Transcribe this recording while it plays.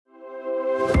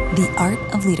The Art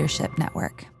of Leadership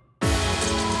Network.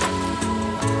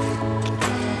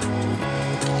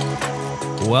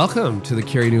 Welcome to the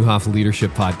Carey Nieuwhof Leadership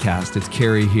Podcast. It's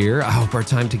Carey here. I hope our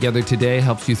time together today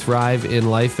helps you thrive in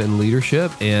life and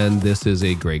leadership. And this is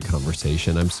a great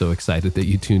conversation. I'm so excited that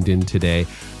you tuned in today.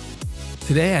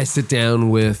 Today, I sit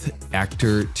down with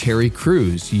actor Terry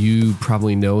Crews. You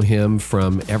probably know him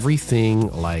from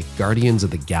everything like Guardians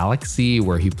of the Galaxy,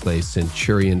 where he plays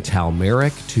Centurion Tal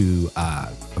Merrick, to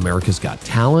America's Got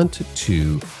Talent,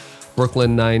 to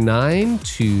Brooklyn Nine-Nine,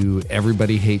 to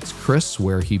Everybody Hates Chris,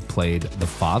 where he played the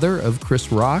father of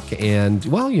Chris Rock. And,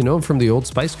 well, you know him from the Old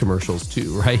Spice commercials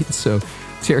too, right? So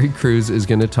Terry Crews is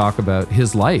going to talk about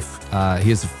his life. He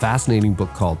has a fascinating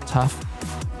book called Tough.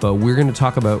 But we're going to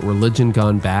talk about religion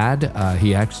gone bad.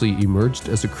 He actually emerged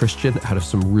as a Christian out of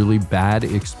some really bad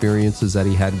experiences that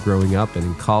he had growing up and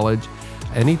in college.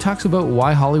 And he talks about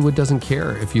why Hollywood doesn't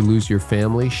care if you lose your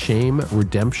family, shame,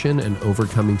 redemption, and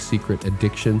overcoming secret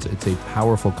addictions. It's a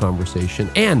powerful conversation.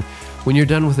 And when you're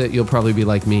done with it, you'll probably be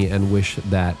like me and wish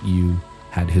that you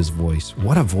had his voice.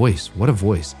 What a voice. What a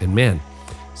voice. And man,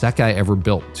 is that guy ever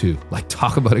built too? Like,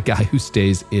 talk about a guy who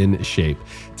stays in shape.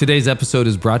 Today's episode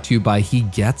is brought to you by He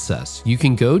Gets Us. You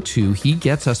can go to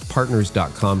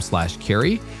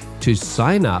hegetsuspartners.com/Carey to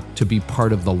sign up to be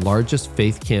part of the largest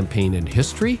faith campaign in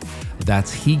history.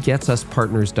 That's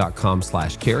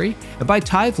hegetsuspartners.com/Carey. And by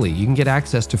Tithely, you can get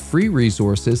access to free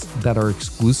resources that are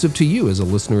exclusive to you as a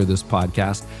listener of this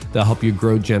podcast. They'll help you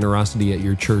grow generosity at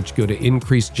your church. Go to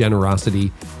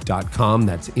increasegenerosity.com.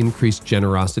 That's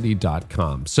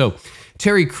increasegenerosity.com. So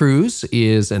Terry Crews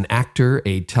is an actor,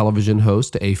 a television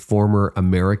host, a former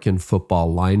American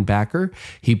football linebacker.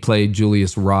 He played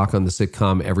Julius Rock on the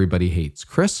sitcom Everybody Hates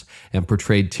Chris and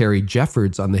portrayed Terry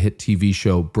Jeffords on the hit TV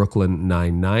show Brooklyn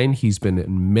Nine-Nine. He's been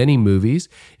in many movies,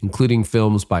 including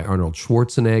films by Arnold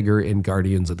Schwarzenegger, in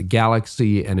Guardians of the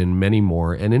Galaxy, and in many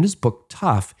more. And in his book,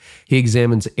 Tough, he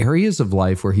examines areas of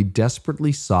life where he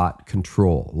desperately sought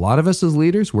control. A lot of us as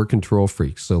leaders, we're control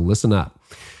freaks, so listen up.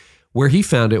 Where he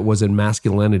found it was in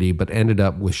masculinity, but ended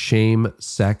up with shame,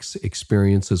 sex,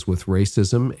 experiences with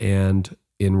racism, and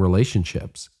in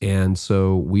relationships. And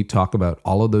so we talk about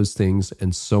all of those things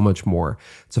and so much more.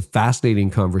 It's a fascinating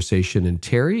conversation, and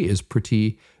Terry is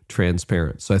pretty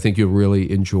transparent. So I think you'll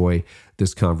really enjoy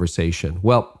this conversation.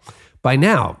 Well, by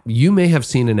now, you may have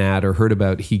seen an ad or heard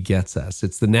about He Gets Us.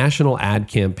 It's the national ad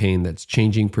campaign that's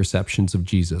changing perceptions of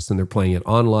Jesus, and they're playing it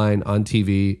online, on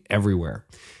TV, everywhere.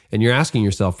 And you're asking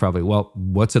yourself probably, well,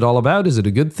 what's it all about? Is it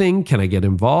a good thing? Can I get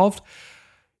involved?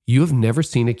 You have never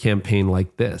seen a campaign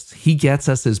like this. He Gets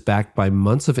Us is backed by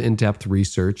months of in-depth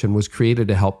research and was created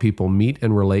to help people meet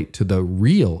and relate to the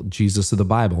real Jesus of the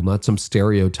Bible, not some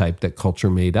stereotype that culture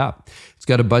made up. It's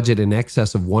got a budget in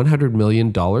excess of $100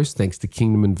 million thanks to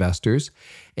Kingdom investors.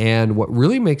 And what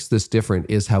really makes this different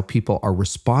is how people are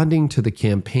responding to the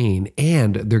campaign,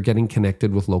 and they're getting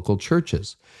connected with local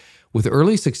churches. With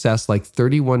early success like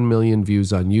 31 million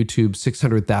views on YouTube,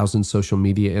 600,000 social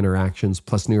media interactions,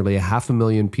 plus nearly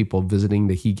 500,000 people visiting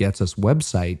the He Gets Us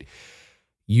website,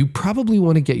 you probably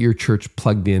want to get your church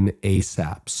plugged in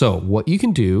ASAP. So what you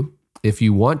can do, if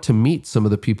you want to meet some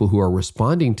of the people who are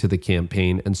responding to the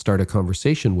campaign and start a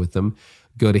conversation with them,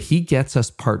 go to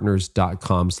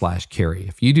hegetsuspartners.com/Carey.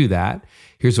 If you do that,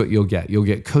 here's what you'll get. You'll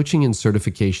get coaching and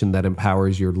certification that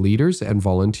empowers your leaders and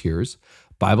volunteers,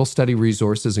 Bible study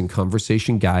resources and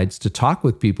conversation guides to talk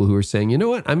with people who are saying, you know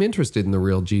what, I'm interested in the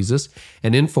real Jesus,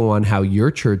 and info on how your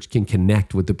church can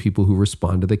connect with the people who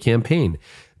respond to the campaign.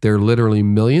 There are literally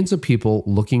millions of people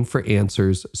looking for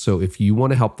answers, so if you want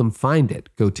to help them find it,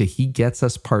 go to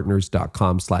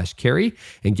hegetsuspartners.com/Carey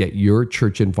and get your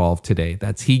church involved today.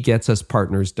 That's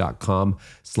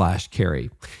hegetsuspartners.com/Carey.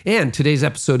 And today's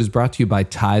episode is brought to you by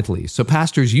Tithely. So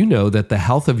pastors, you know that the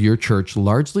health of your church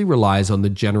largely relies on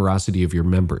the generosity of your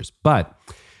members, but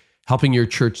helping your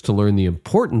church to learn the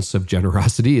importance of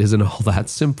generosity isn't all that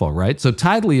simple, right? So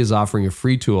Tithely is offering a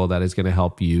free tool that is going to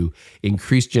help you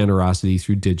increase generosity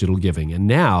through digital giving. And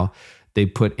now they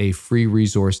put a free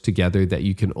resource together that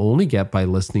you can only get by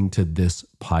listening to this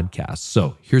podcast.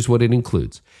 So here's what it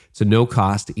includes. It's a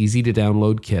no-cost,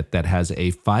 easy-to-download kit that has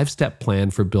a 5-step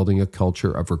plan for building a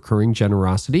culture of recurring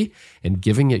generosity and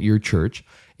giving at your church,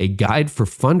 a guide for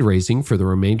fundraising for the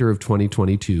remainder of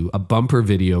 2022, a bumper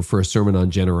video for a sermon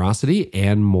on generosity,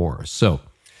 and more. So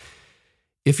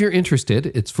if you're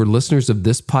interested, it's for listeners of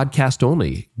this podcast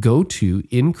only. Go to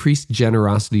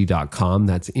increasegenerosity.com.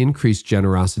 That's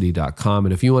increasegenerosity.com.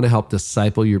 And if you want to help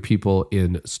disciple your people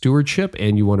in stewardship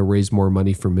and you want to raise more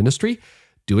money for ministry,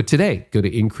 do it today. Go to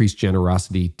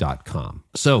increasegenerosity.com.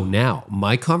 So now,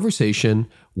 my conversation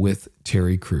with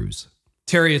Terry Crews.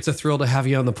 Terry, it's a thrill to have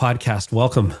you on the podcast.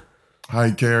 Welcome.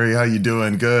 Hi, Carrie. How you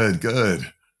doing? Good.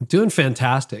 Doing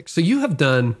fantastic. So you have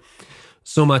done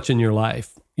so much in your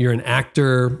life. You're an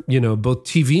actor, both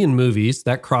TV and movies.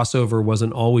 That crossover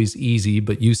wasn't always easy,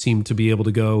 but you seem to be able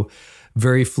to go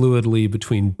very fluidly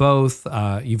between both.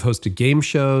 You've hosted game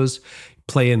shows,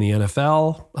 play in the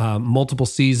NFL, multiple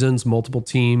seasons, multiple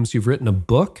teams. You've written a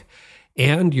book,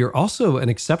 and you're also an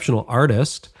exceptional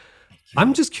artist.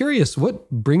 I'm just curious,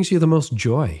 what brings you the most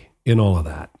joy in all of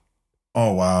that?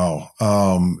 Oh, wow.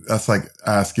 That's like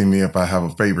asking me if I have a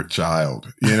favorite child.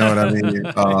 You know what I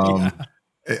mean?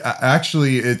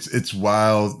 Actually, it's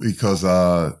wild because,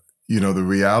 the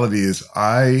reality is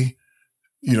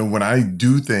when I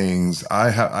do things,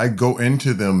 I go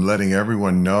into them letting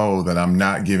everyone know that I'm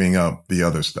not giving up the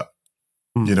other stuff.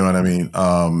 You know what I mean?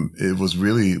 It was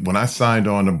really when I signed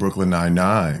on to Brooklyn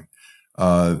Nine-Nine,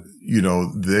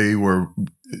 they were,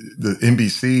 the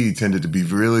NBC tended to be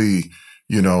really,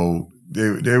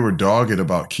 they were dogged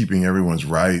about keeping everyone's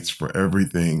rights for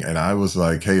everything. And I was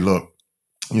like, hey, look,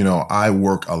 I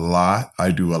work a lot.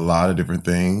 I do a lot of different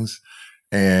things.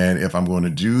 And if I'm going to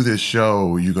do this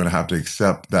show, you're going to have to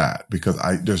accept that because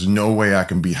there's no way I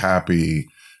can be happy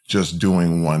just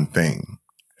doing one thing.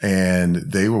 And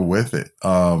they were with it.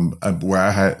 Where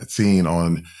I had seen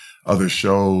on other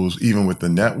shows, even with the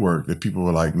network, that people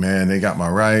were like, man, they got my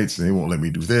rights and they won't let me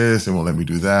do this, they won't let me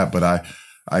do that. But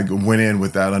I went in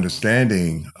with that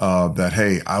understanding that,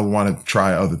 hey, I want to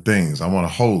try other things. I want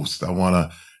to host. I want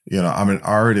to, I'm an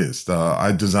artist.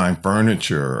 I design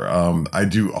furniture. I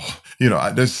do,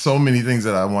 there's so many things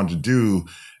that I want to do.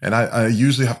 And I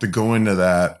usually have to go into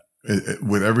that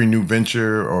with every new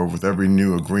venture or with every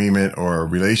new agreement or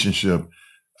relationship.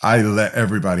 I let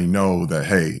everybody know that,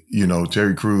 hey,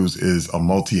 Terry Crews is a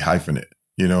multi-hyphenate.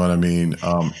 You know what I mean?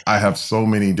 I have so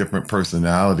many different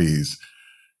personalities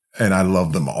and I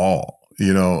love them all.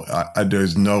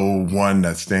 There's no one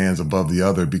that stands above the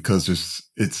other because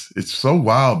it's so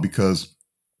wild because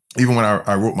even when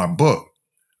I wrote my book,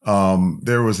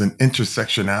 there was an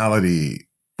intersectionality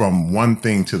from one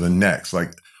thing to the next.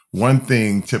 Like one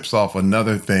thing tips off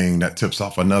another thing that tips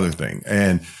off another thing.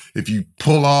 And if you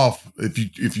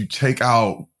if you take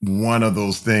out one of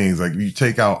those things, like if you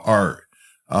take out art,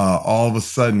 all of a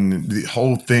sudden the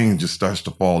whole thing just starts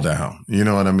to fall down. You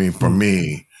know what I mean? For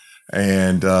me.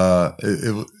 And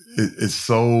it's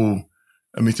so,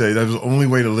 let me tell you, that was the only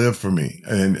way to live for me.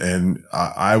 And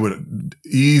I would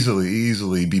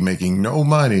easily be making no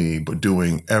money, but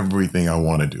doing everything I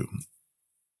want to do.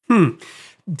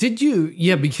 Did you?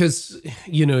 Yeah, because,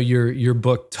 your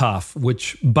book, Tough,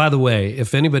 which, by the way,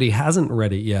 if anybody hasn't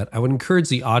read it yet, I would encourage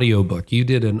the audiobook. You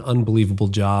did an unbelievable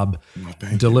job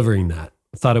delivering that.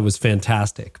 I thought it was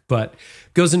fantastic, but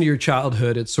goes into your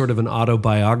childhood. It's sort of an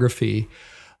autobiography.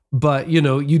 But,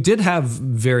 you did have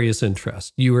various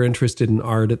interests. You were interested in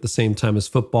art at the same time as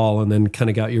football and then kind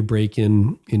of got your break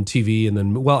in TV. And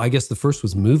then, well, I guess the first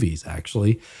was movies,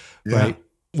 actually, right?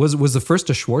 Was the first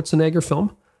a Schwarzenegger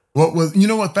film? Well,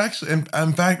 actually, in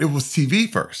fact, it was TV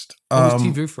first. It was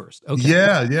TV first. Okay.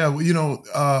 Yeah.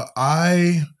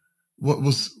 What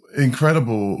was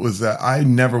incredible was that I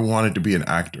never wanted to be an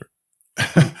actor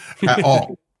at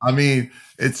all. I mean,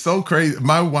 it's so crazy.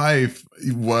 My wife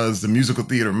was the musical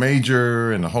theater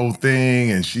major and the whole thing.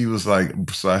 And she was like,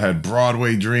 so I had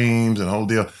Broadway dreams and the whole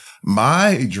deal.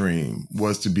 My dream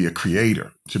was to be a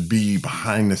creator, to be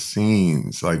behind the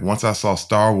scenes. Like once I saw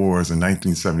Star Wars in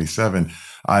 1977,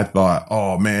 I thought,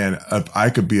 oh man, if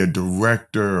I could be a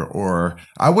director, or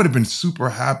I would have been super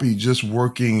happy just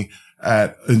working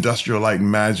at Industrial Light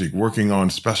and Magic, working on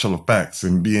special effects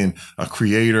and being a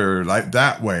creator like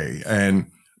that way.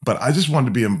 But I just wanted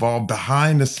to be involved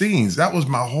behind the scenes. That was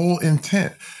my whole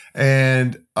intent.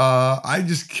 And I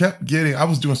just kept I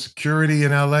was doing security in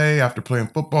LA after playing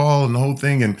football and the whole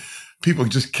thing. And people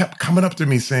just kept coming up to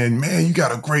me saying, man, you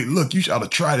got a great look. You ought to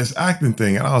try this acting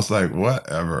thing. And I was like,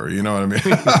 whatever. You know what I mean?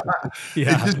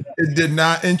 Yeah. It did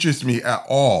not interest me at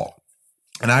all.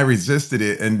 And I resisted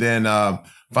it. And then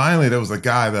finally, there was a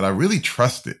guy that I really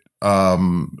trusted.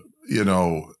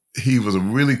 He was a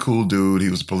really cool dude. He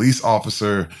was a police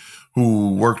officer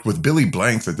who worked with Billy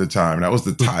Blanks at the time. That was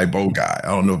the Ty Bo guy. I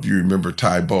don't know if you remember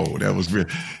Ty Bo. That was real.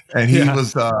 And he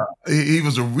was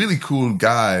a really cool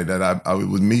guy that I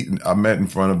was meeting. I met in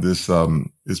front of this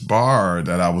bar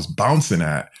that I was bouncing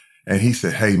at. And he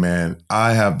said, hey man,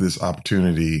 I have this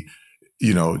opportunity.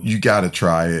 You got to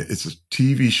try it. It's a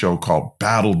TV show called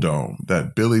Battle Dome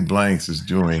that Billy Blanks is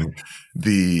doing.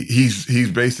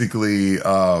 He's basically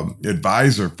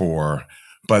advisor for,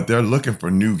 but they're looking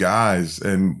for new guys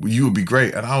and you would be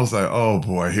great. And I was like, oh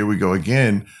boy, here we go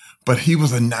again. but he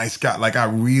was a nice guy. Like I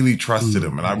really trusted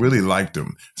him and I really liked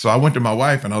him. So I went to my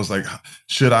wife and I was like,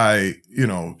 should I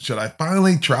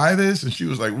finally try this? And she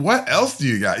was like, what else do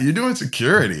you got? You're doing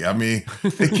security. I mean,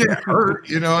 it can't hurt.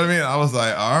 You know what I mean? I was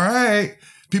like, all right.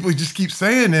 People just keep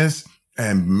saying this.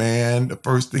 And man, the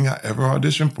first thing I ever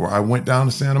auditioned for, I went down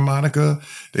to Santa Monica.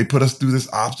 They put us through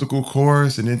this obstacle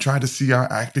course and then tried to see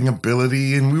our acting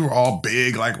ability. And we were all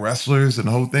big like wrestlers and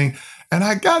the whole thing. And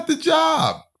I got the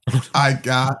job. I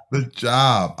got the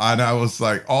job. And I was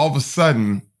like, all of a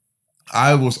sudden,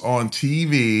 I was on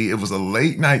TV. It was a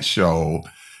late night show.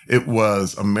 It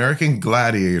was American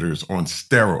Gladiators on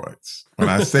steroids. When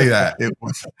I say that,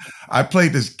 I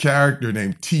played this character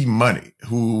named T Money,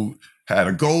 who had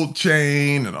a gold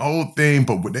chain and the whole thing,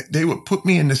 but they would put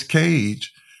me in this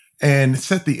cage and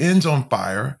set the ends on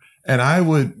fire. And I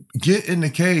would get in the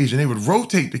cage and they would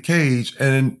rotate the cage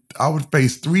and I would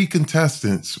face 3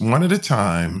 contestants one at a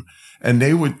time and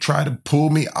they would try to pull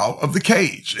me out of the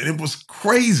cage. And it was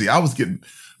crazy. I was getting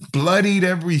bloodied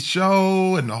every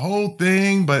show and the whole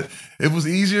thing, but it was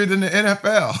easier than the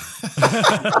NFL.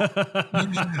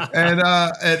 and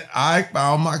I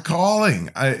found my calling.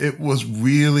 It was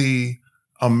really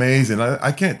amazing.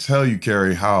 I can't tell you,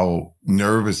 Carrie, how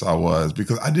nervous I was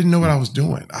because I didn't know what I was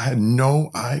doing. I had no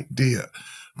idea,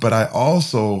 but I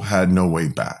also had no way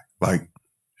back. Like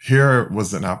here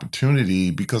was an opportunity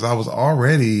because I was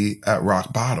already at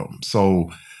rock bottom.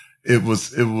 So it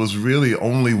was really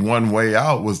only one way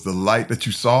out was the light that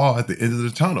you saw at the end of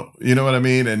the tunnel. You know what I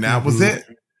mean? And that was it.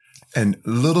 And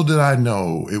little did I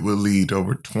know it would lead to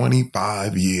over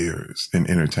 25 years in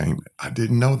entertainment. I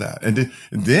didn't know that. And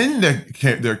then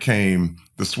there came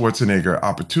the Schwarzenegger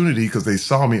opportunity because they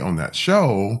saw me on that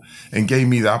show and gave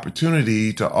me the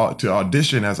opportunity to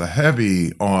audition as a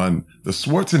heavy on the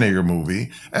Schwarzenegger movie.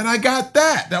 And I got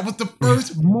that. That was the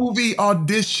first movie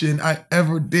audition I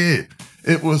ever did.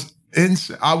 It was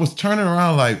I was turning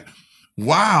around like,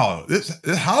 wow, this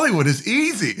Hollywood is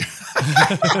easy.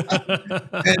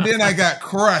 And then I got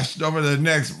crushed over the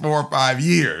next 4 or 5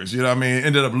 years. You know what I mean?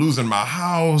 Ended up losing my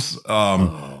house,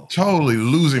 totally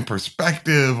losing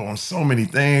perspective on so many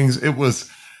things. There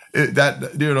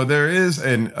is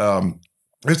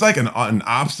it's like an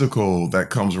obstacle that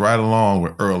comes right along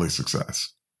with early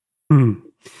success.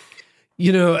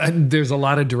 You know, there's a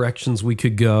lot of directions we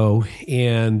could go,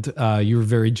 and you were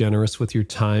very generous with your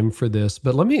time for this.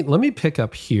 But let me pick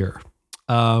up here.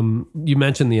 You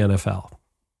mentioned the NFL,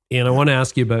 and I want to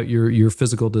ask you about your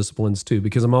physical disciplines too,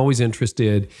 because I'm always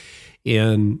interested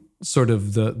in sort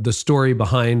of the story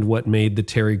behind what made the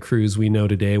Terry Crews we know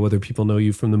today, whether people know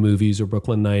you from the movies or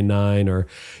Brooklyn Nine-Nine or,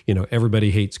 you know,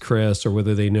 Everybody Hates Chris, or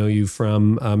whether they know you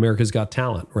from America's Got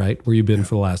Talent, right? Where you've been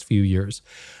for the last few years.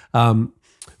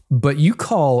 But you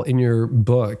call in your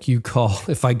book,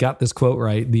 if I got this quote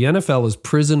right, the NFL is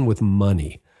prison with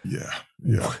money. Yeah.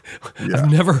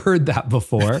 I've never heard that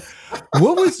before.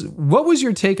 What was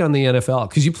your take on the NFL?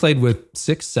 Because you played with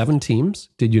 6, 7 teams,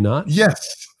 did you not?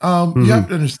 Yes. You have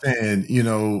to understand, you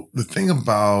know, the thing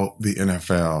about the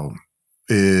NFL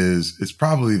is it's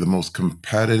probably the most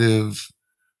competitive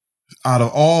out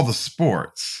of all the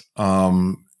sports.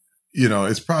 You know,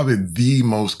 it's probably the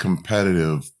most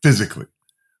competitive physically.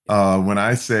 When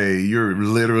I say you're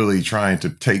literally trying to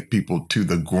take people to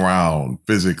the ground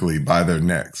physically by their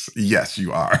necks, yes,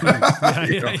 you are.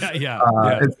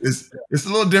 It's a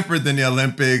little different than the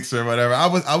Olympics or whatever.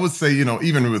 I would say, you know,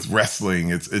 even with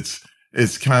wrestling,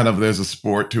 it's kind of, there's a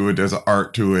sport to it, there's an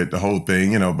art to it, the whole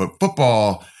thing, you know. But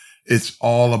football, it's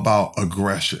all about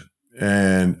aggression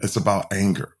and it's about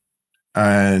anger,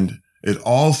 and it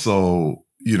also,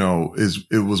 you know,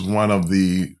 it was one of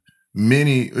the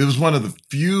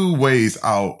few ways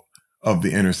out of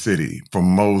the inner city for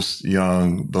most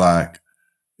young black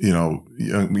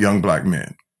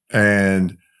men.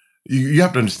 And you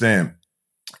have to understand,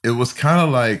 it was kind of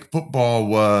like football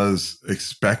was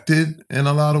expected in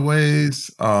a lot of ways.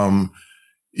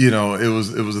 You know, it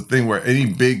was a thing where any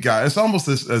big guy, it's almost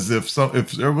as if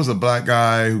there was a black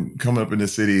guy coming up in the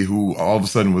city who all of a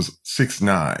sudden was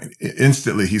 6'9",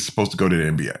 instantly he's supposed to go to the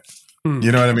NBA.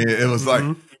 You know what I mean? It was like,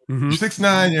 you're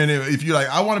 6'9", and if you're like,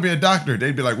 I want to be a doctor,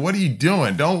 they'd be like, what are you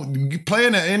doing? Don't play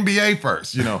in the NBA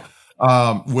first, you know.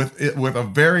 With a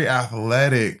very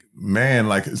athletic man,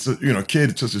 like, you know,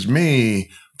 kid such as me,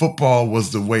 football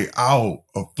was the way out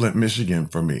of Flint, Michigan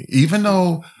for me. Even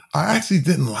though I actually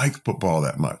didn't like football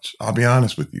that much, I'll be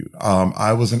honest with you.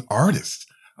 I was an artist.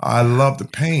 I loved to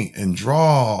paint and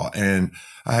draw, and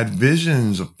I had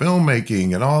visions of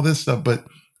filmmaking and all this stuff, but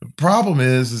the problem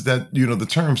is that, you know, the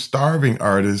term starving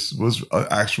artist was an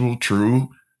actual true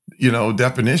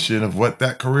definition of what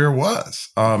that career was.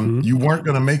 Mhm. You weren't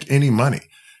going to make any money,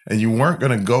 and you weren't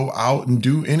going to go out and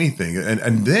do anything.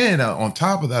 And then on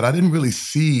top of that, I didn't really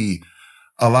see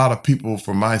a lot of people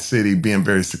from my city being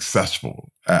very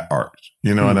successful at art.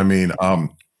 You know what I mean?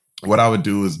 What I would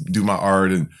do is do my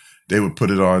art, and they would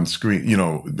put it on screen.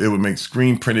 They would make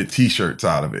screen printed T-shirts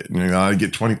out of it. I'd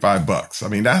get $25. I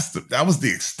mean, that was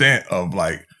the extent of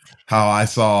like how I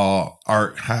saw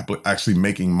art actually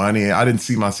making money. I didn't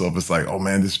see myself as like, oh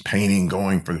man, this painting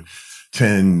going for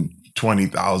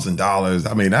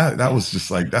 $20,000. I mean, that was just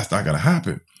like, that's not going to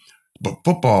happen. But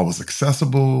football was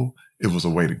accessible. It was a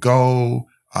way to go.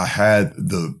 I had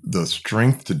the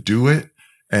strength to do it.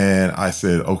 And I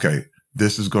said, okay,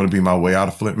 this is going to be my way out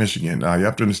of Flint, Michigan. Now you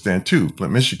have to understand too,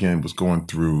 Flint, Michigan was going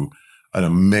through an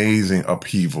amazing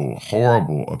upheaval,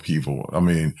 horrible upheaval. I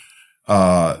mean,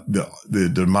 the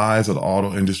demise of the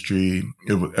auto industry,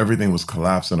 everything was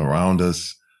collapsing around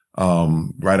us.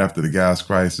 Right after the gas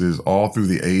crisis, all through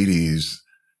the 80s,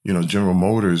 General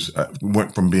Motors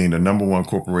went from being the number one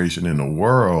corporation in the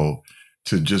world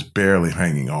to just barely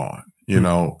hanging on,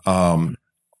 and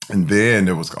then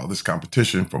there was all this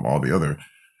competition from all the other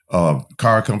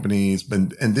car companies.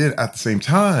 And then at the same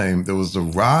time, there was the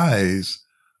rise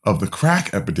of the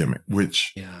crack epidemic,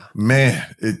 which, man,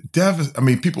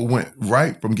 people went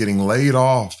right from getting laid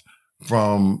off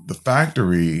from the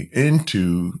factory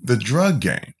into the drug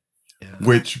game,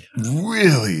 which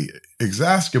really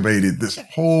exacerbated this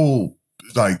whole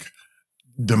like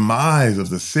demise of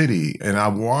the city. And I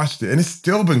watched it, and it's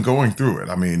still been going through it.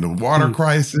 I mean, the water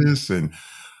crisis and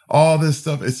all this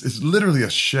stuff, it's literally a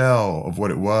shell of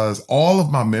what it was. All of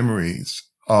my memories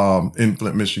in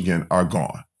Flint, Michigan are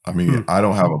gone. I mean, I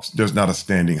don't have there's not a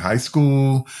standing high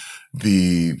school.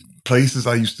 The places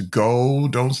I used to go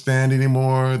don't stand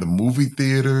anymore. The movie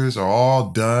theaters are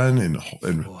all done and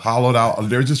hollowed out.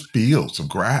 They're just fields of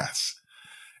grass.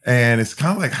 And it's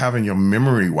kind of like having your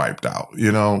memory wiped out,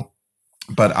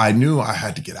 But I knew I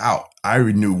had to get out. I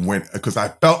knew when, because I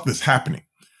felt this happening.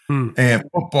 And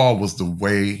football was the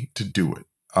way to do it.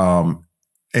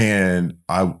 And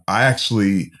I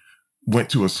actually went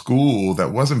to a school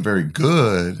that wasn't very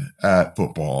good at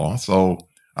football. So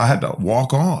I had to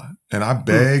walk on, and I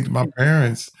begged my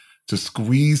parents to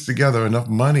squeeze together enough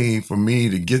money for me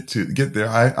to get there.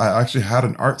 I actually had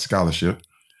an art scholarship,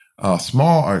 a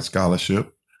small art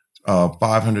scholarship,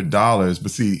 $500.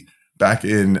 But see, back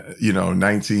in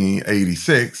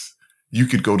 1986, you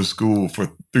could go to school for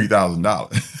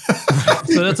 $3,000.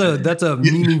 So that's a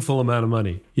meaningful amount of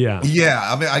money. Yeah. Yeah.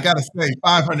 I mean, I got to say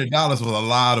 $500 was a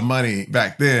lot of money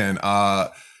back then.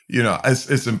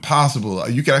 It's impossible.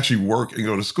 You could actually work and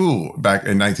go to school back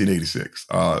in 1986.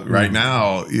 Right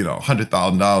now,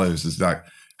 $100,000 is like,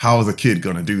 how is a kid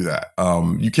going to do that?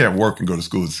 You can't work and go to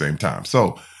school at the same time.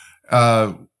 So,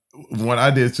 what I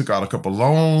did, took out a couple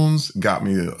loans, got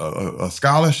me a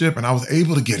scholarship, and I was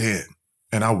able to get in.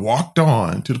 And I walked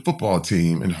on to the football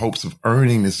team in hopes of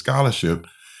earning this scholarship.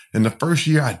 In the first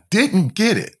year, I didn't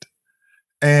get it,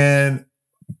 and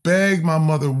begged my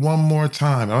mother one more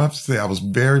time. I have to say I was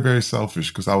very, very selfish,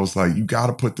 because I was like, you got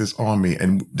to put this on me.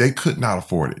 And they could not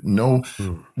afford it. No,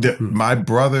 my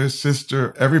brother,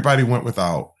 sister, everybody went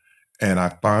without. And I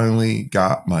finally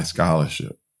got my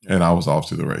scholarship, and I was off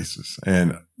to the races,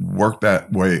 and worked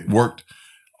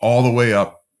all the way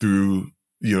up through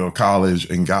college,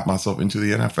 and got myself into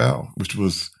the NFL, which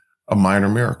was a minor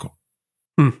miracle.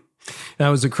 I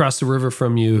was across the river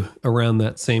from you around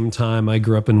that same time. I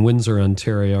grew up in Windsor,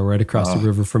 Ontario, right across the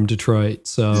river from Detroit.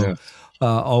 So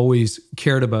always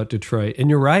cared about Detroit. And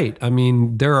you're right. I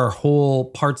mean, there are whole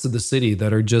parts of the city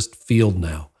that are just field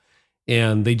now.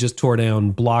 And they just tore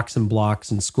down blocks and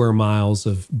blocks and square miles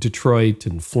of Detroit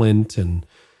and Flint and,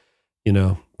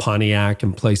 Pontiac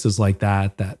and places like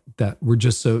that were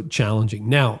just so challenging.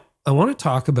 Now, I want to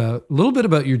talk a little bit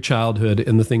about your childhood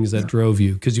and the things that drove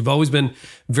you, because you've always been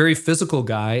a very physical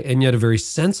guy and yet a very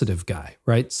sensitive guy,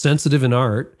 right? Sensitive in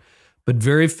art, but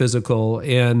very physical.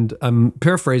 And I'm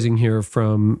paraphrasing here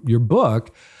from your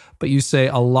book, but you say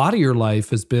a lot of your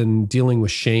life has been dealing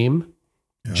with shame,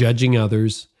 judging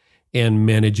others, and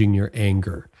managing your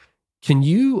anger. Can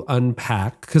you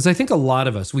unpack? Because I think a lot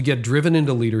of us, we get driven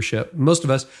into leadership. Most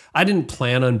of us, I didn't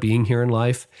plan on being here in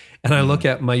life. And I look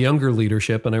at my younger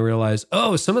leadership and I realize,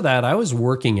 some of that, I was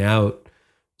working out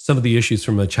some of the issues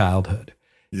from my childhood.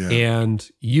 Yeah. And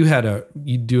you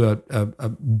do a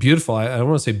beautiful, I don't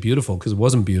want to say beautiful because it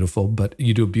wasn't beautiful, but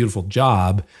you do a beautiful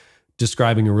job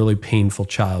describing a really painful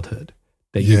childhood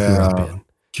that you grew up in.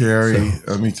 Kerry,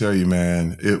 let me tell you,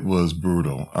 man, it was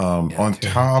brutal. On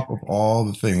top of all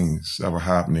the things that were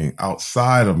happening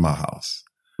outside of my house,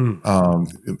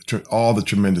 Mm. All the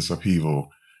tremendous upheaval.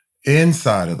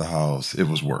 Inside of the house, it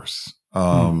was worse.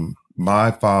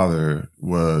 My father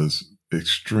was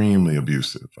extremely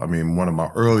abusive. I mean, one of my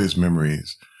earliest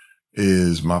memories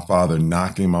is my father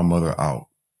knocking my mother out.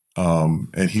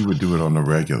 And he would do it on the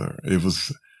regular. It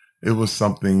was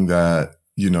something that,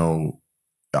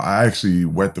 I actually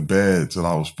wet the bed till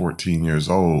I was 14 years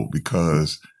old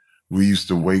because we used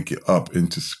to wake up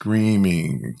into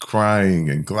screaming and crying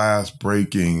and glass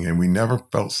breaking, and we never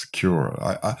felt secure.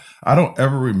 I don't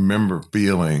ever remember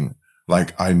feeling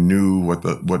like I knew what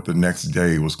the next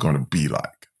day was going to be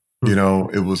like.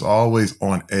 It was always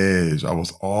on edge. I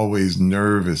was always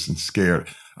nervous and scared.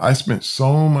 I spent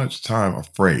so much time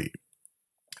afraid,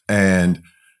 and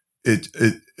it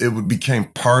became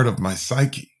part of my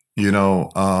psyche.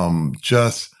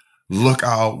 Just look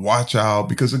out, watch out,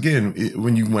 because again,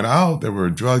 when you went out, there were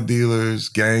drug dealers,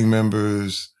 gang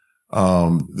members.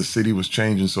 The city was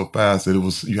changing so fast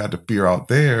that you had to fear out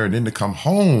there, and then to come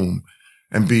home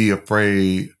and be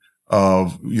afraid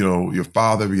of your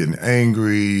father being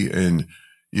angry, and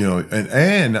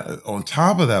and on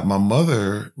top of that, my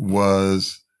mother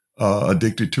was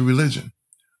addicted to religion.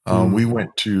 We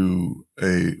went to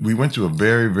a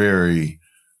very, very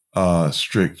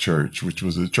strict church, which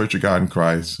was a Church of God in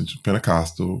Christ, which was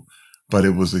Pentecostal, but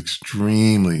it was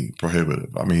extremely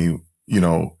prohibitive. I mean,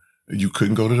 you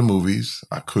couldn't go to the movies.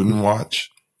 I couldn't watch.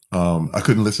 I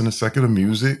couldn't listen to secular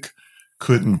music.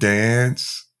 Couldn't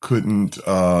dance. Couldn't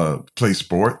play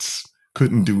sports.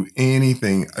 Couldn't do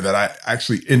anything that I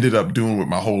actually ended up doing with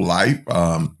my whole life.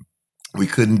 We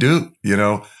couldn't do,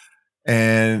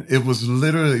 And it was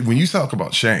literally, when you talk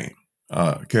about shame,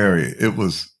 Carrie,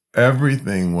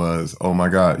 everything was, oh my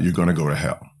God, you're going to go to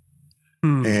hell.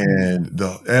 And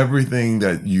everything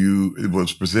that it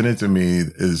was presented to me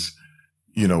is,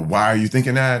 why are you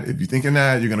thinking that? If you're thinking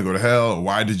that, you're going to go to hell. Or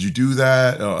why did you do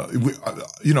that?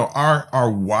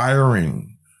 Our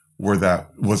wiring was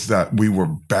that we were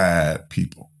bad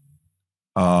people.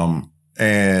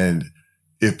 And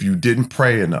if you didn't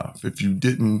pray enough, if you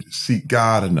didn't seek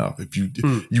God enough,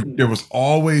 there was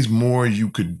always more you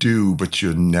could do, but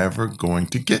you're never going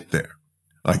to get there.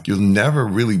 Like, you'll never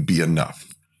really be enough.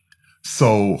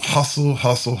 So hustle,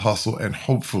 hustle, hustle, and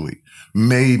hopefully,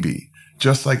 maybe,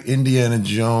 just like Indiana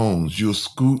Jones, you'll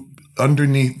scoot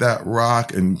underneath that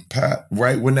rock and pat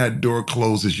right when that door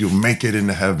closes, you'll make it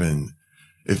into heaven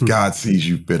if God sees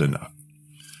you fit enough.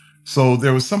 So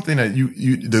there was something that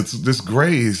this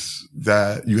grace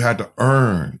that you had to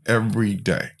earn every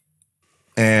day.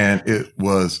 And it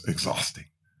was exhausting.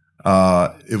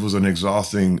 It was an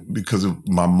exhausting because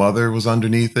my mother was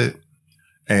underneath it.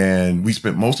 And we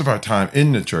spent most of our time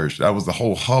in the church. That was the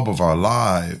whole hub of our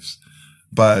lives.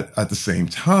 But at the same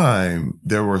time,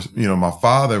 my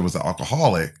father was an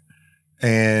alcoholic,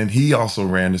 and he also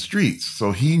ran the streets.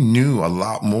 So he knew a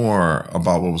lot more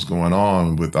about what was going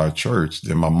on with our church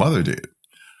than my mother did.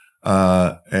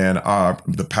 And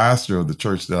the pastor of the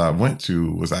church that I went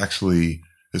to was actually,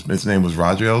 his name was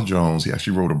Roger L. Jones. He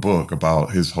actually wrote a book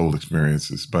about his whole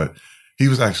experiences, but he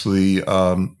was actually,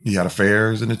 he had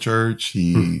affairs in the church.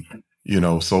 He,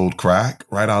 sold crack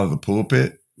right out of the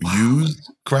pulpit, used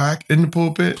crack in the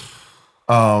pulpit,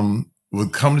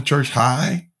 would come to church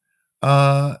high.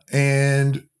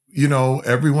 And,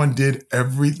 everyone did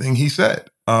everything he said.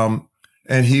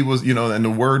 And he was, and the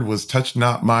word was touch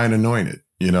not mine anointed,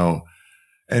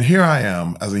 and here I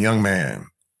am as a young man,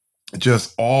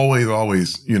 just always,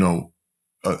 so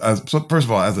first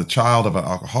of all, as a child of an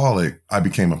alcoholic, I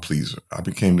became a pleaser. I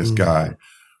became this guy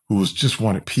who just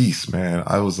wanted peace, man.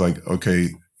 I was like, okay,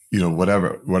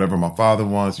 whatever my father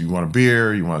wants, you want a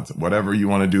beer, you want whatever you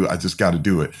want to do, I just got to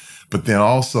do it. But then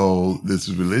also this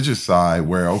religious side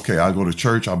where, okay, I'll go to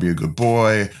church, I'll be a good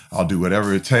boy, I'll do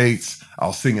whatever it takes,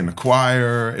 I'll sing in the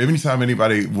choir. Anytime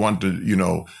anybody wanted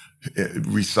to,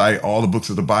 recite all the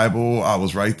books of the Bible, I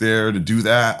was right there to do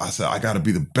that. I said, I got to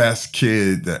be the best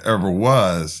kid that ever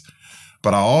was.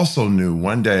 But I also knew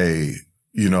one day,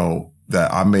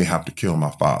 that I may have to kill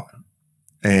my father.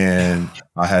 And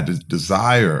I had the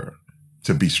desire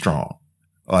to be strong,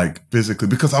 like physically,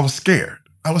 because I was scared.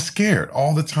 I was scared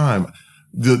all the time.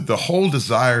 The whole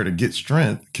desire to get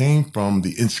strength came from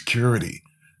the insecurity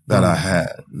that I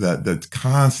had, that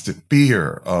constant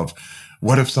fear of,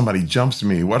 what if somebody jumps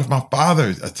me? What if my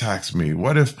father attacks me?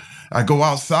 What if I go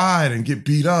outside and get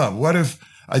beat up? What if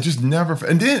I just never?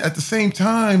 And then at the same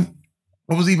time,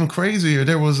 what was even crazier,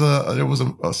 there was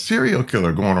a serial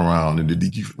killer going around in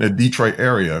the Detroit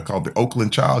area called the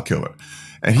Oakland Child Killer,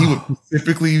 and he would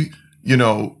specifically,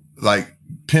 like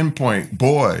pinpoint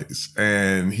boys,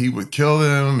 and he would kill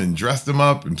them and dress them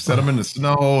up and set them in the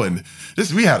snow. And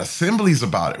we had assemblies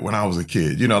about it when I was a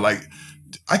kid. Like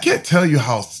I can't tell you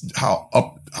how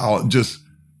just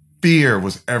fear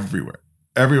was everywhere.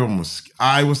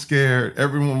 I was scared.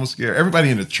 Everyone was scared. Everybody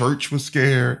in the church was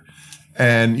scared.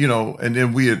 And, and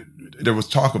then there was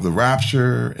talk of the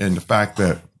rapture and the fact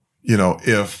that,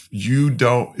 if you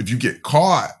get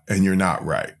caught and you're not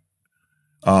right,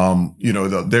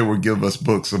 they would give us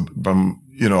books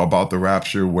about the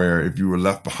rapture where if you were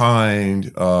left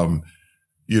behind,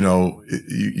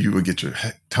 you would get your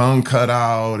tongue cut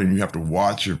out and you have to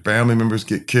watch your family members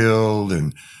get killed.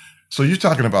 And so you're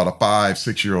talking about a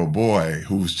 5-6-year-old boy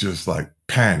who's just like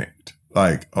panicked,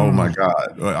 like, oh my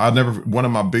God. One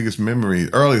of my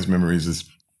earliest memories is,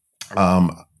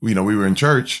 we were in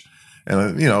church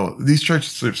and, these church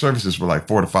services were like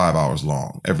 4 to 5 hours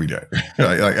long every day,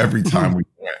 like every time we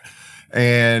went.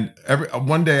 And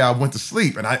one day I went to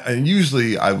sleep, and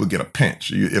usually I would get a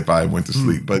pinch if I went to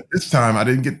sleep. But this time I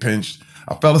didn't get pinched.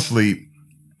 I fell asleep,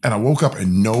 and I woke up,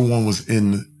 and no one was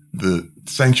in the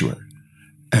sanctuary.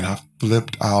 And I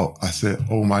flipped out. I said,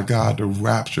 "Oh my God, the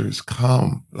rapture has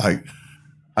come!"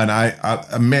 And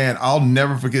man, I'll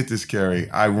never forget this, Carrie.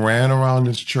 I ran around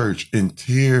this church in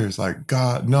tears, like,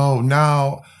 God, no,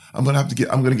 now I'm going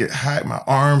to get hacked, my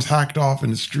arms hacked off in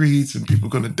the streets, and people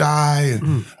are going to die.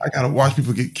 And I got to watch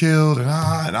people get killed. And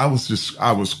I was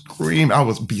screaming. I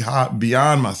was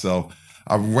beyond myself.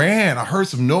 I ran, I heard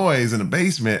some noise in the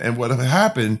basement. And what had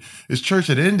happened is church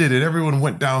had ended and everyone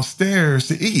went downstairs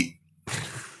to eat.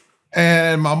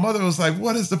 And my mother was like,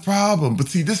 what is the problem? But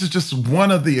see, this is just one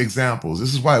of the examples.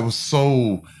 This is why it was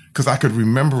because I could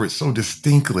remember it so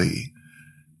distinctly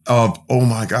of, oh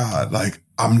my God, like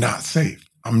I'm not safe.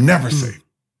 I'm never safe.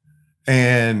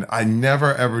 And I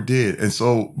never, ever did. And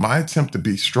so my attempt to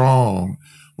be strong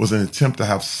was an attempt to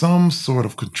have some sort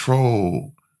of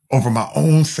control over my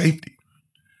own safety.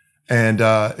 And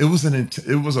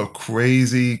it was a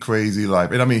crazy, crazy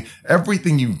life. And I mean,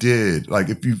 everything you did, like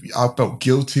I felt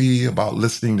guilty about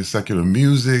listening to secular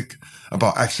music,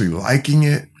 about actually liking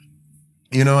it.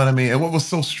 You know what I mean? And what was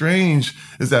so strange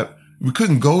is that we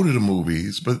couldn't go to the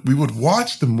movies, but we would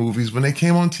watch the movies when they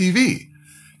came on TV.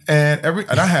 And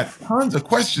I had tons of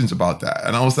questions about that.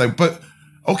 And I was like, but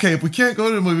okay, if we can't go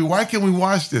to the movie, why can't we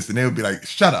watch this? And they would be like,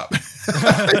 shut up.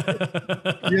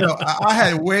 I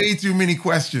had way too many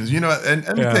questions, and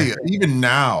let me tell you, even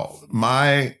now,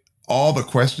 all the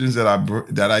questions that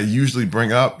I usually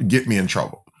bring up get me in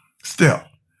trouble still.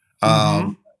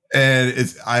 And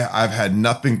I've had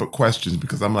nothing but questions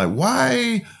because I'm like,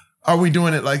 why are we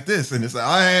doing it like this? And it's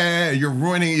like, you're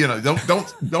ruining,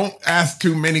 don't ask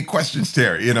too many questions,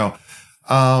 Terry, but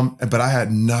I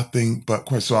had nothing but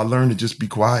questions. So I learned to just be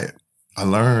quiet. I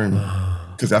learned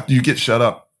because after you get shut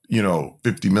up,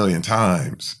 50 million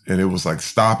times, and it was like,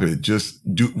 stop it, just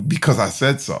do, because I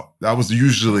said so. That was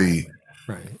usually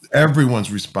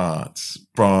everyone's response,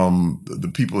 from the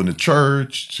people in the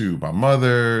church to my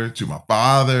mother, to my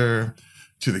father,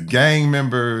 to the gang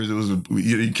members. It was,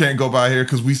 you can't go by here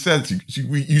because you said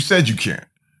you can't.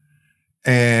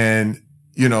 And,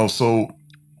 so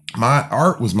my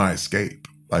art was my escape.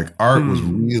 Like art was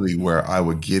really where I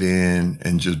would get in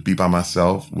and just be by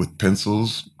myself with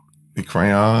pencils,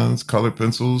 crayons, colored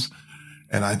pencils.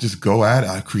 And I just go at it.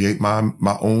 I create my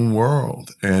own world.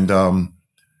 And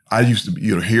I used to,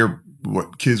 hear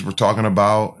what kids were talking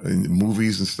about in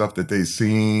movies and stuff that they'd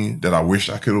seen that I wish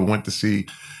I could have went to see.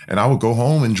 And I would go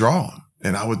home and draw them.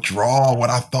 And I would draw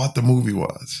what I thought the movie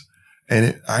was. And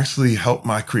it actually helped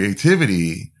my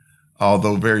creativity,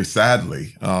 although very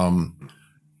sadly.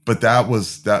 But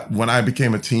that when I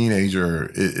became a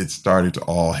teenager, it started to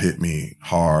all hit me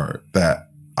hard that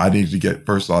I needed to get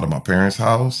first out of my parents'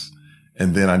 house,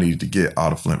 and then I needed to get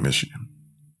out of Flint, Michigan.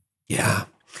 Yeah.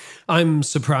 I'm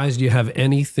surprised you have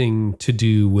anything to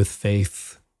do with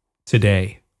faith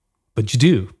today, but you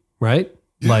do, right?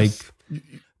 Yes. Like,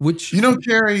 which,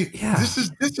 Carrie, this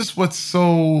is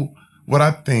what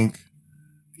I think,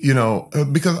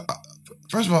 because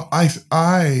first of all, I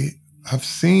have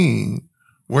seen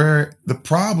where the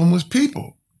problem was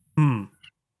people.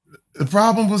 The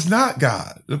problem was not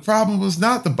God. The problem was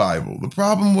not the Bible. The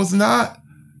problem was not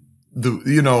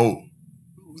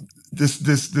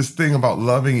this thing about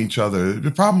loving each other.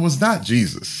 The problem was not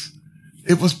Jesus.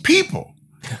 It was people.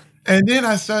 And then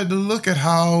I started to look at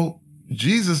how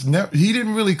Jesus he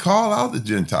didn't really call out the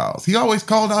Gentiles. He always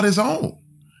called out his own.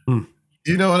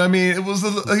 You know what I mean? He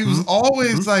was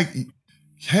always like,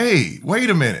 hey, wait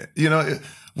a minute.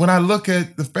 When I look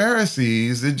at the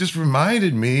Pharisees, it just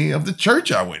reminded me of the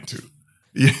church I went to.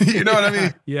 You know what I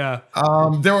mean? Yeah.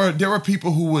 There were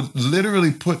people who would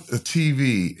literally put a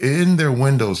TV in their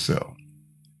windowsill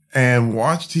and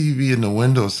watch TV in the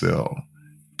windowsill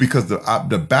because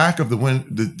the back of the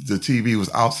TV was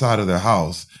outside of their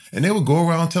house, and they would go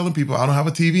around telling people, "I don't have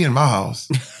a TV in my house."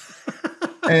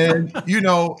 And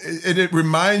it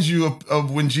reminds you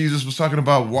of when Jesus was talking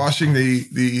about washing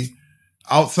the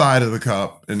outside of the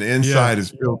cup and the inside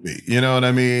is filthy. You know what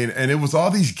I mean? And it was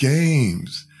all these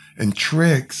games and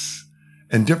tricks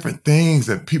and different things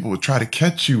that people would try to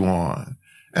catch you on.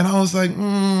 And I was like,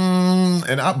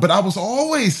 but I was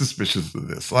always suspicious of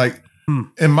this. Like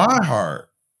in my heart,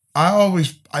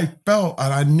 I felt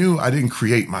and I knew I didn't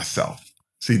create myself.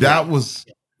 See, that was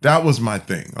my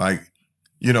thing. Like,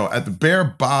 at the bare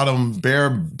bottom, bare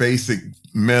basic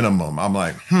minimum, I'm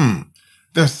like,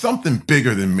 there's something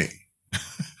bigger than me.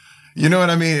 You know what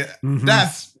I mean? Mm-hmm.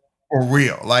 That's for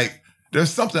real. Like, there's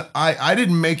something, I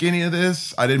didn't make any of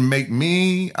this. I didn't make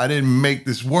me. I didn't make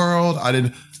this world.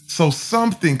 So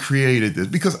something created this.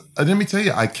 Because let me tell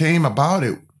you, I came about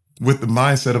it with the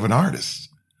mindset of an artist,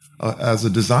 as a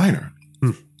designer,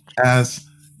 as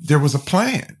there was a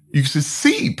plan. You could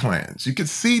see plans. You could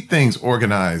see things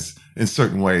organized in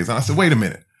certain ways. And I said, wait a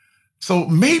minute. So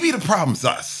maybe the problem's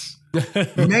us.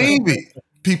 Maybe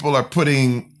people are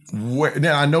putting...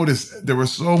 Now I noticed there were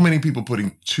so many people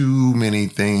putting too many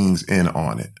things in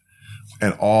on it,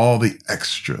 and all the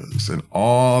extras and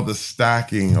all the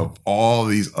stacking of all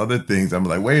these other things. I'm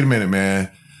like, wait a minute,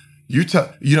 man. You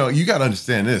got to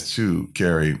understand this too,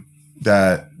 Carrie,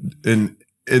 that in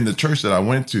the church that I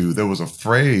went to, there was a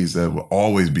phrase that would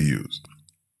always be used,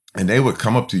 and they would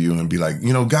come up to you and be like,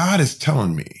 God is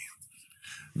telling me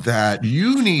that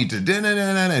you need to, and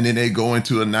then they go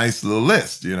into a nice little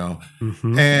list,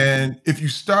 Mm-hmm. And if you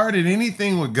started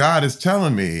anything what God is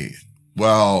telling me,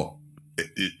 well,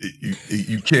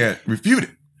 you can't refute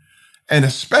it. And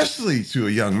especially to a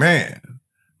young man,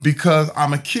 because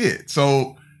I'm a kid.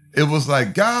 So it was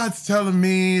like, God's telling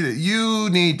me that you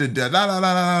need to da da da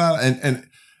da da,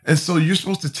 and so you're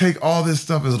supposed to take all this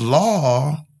stuff as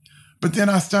law. But then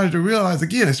I started to realize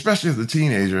again, especially as a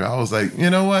teenager, I was like, you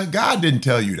know what? God didn't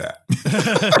tell you that.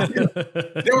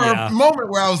 There were a moment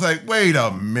where I was like, wait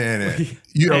a minute.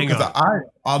 Because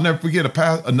I'll never forget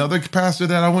another pastor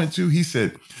that I went to. He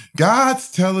said,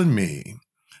 God's telling me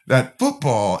that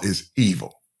football is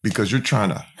evil because you're trying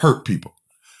to hurt people.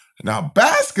 Now,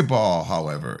 basketball,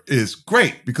 however, is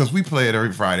great because we play it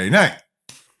every Friday night.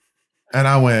 And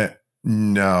I went,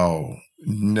 no.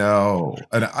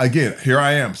 And again, here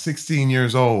I am, 16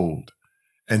 years old,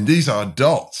 and these are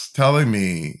adults telling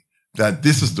me that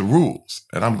this is the rules.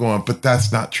 And I'm going, but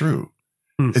that's not true.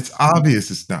 It's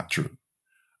obvious it's not true.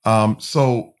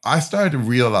 So I started to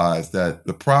realize that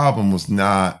the problem was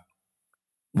not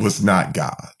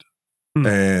God.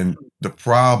 And the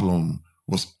problem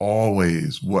was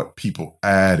always what people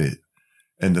added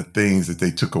and the things that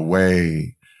they took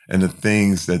away and the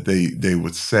things that they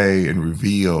would say and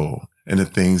reveal and the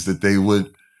things that they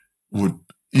would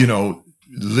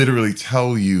literally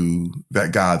tell you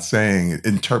that God's saying,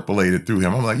 interpolated through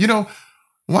him. I'm like,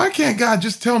 why can't God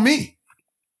just tell me?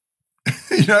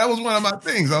 That was one of my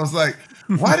things. I was like,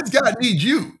 why does God need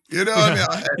you?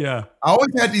 I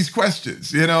always had these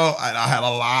questions, I had a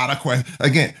lot of questions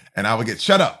again, and I would get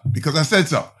shut up because I said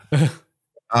so.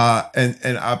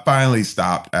 And I finally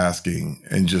stopped asking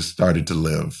and just started to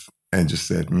live and just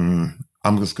said,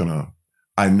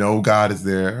 I know God is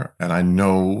there, and I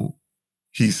know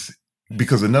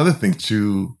because another thing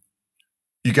too,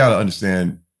 you got to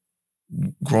understand,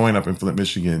 growing up in Flint,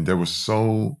 Michigan, there were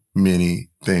so many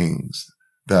things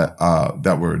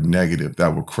that were negative,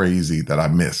 that were crazy, that I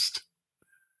missed,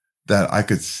 that I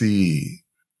could see,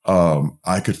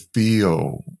 I could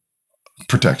feel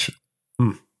protection.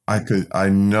 I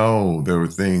know there were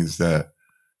things there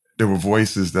were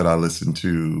voices that I listened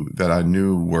to that I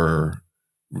knew were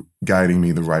guiding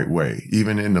me the right way,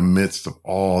 even in the midst of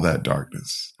all that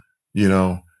darkness.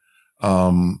 I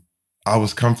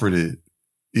was comforted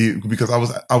because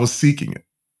I was seeking it.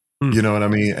 You know what I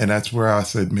mean? And that's where I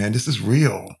said, man, this is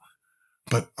real,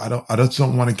 but I just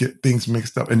don't want to get things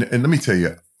mixed up. And let me tell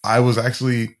you, I was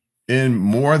actually in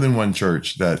more than one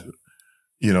church that,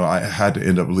 I had to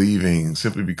end up leaving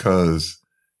simply because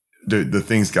the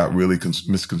things got really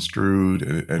misconstrued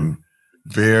and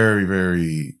very,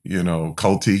 very,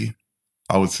 culty,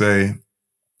 I would say,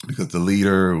 because the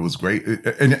leader was great.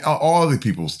 And all the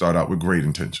people start out with great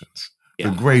intentions, the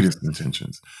greatest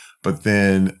intentions. But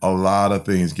then a lot of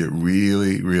things get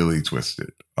really, really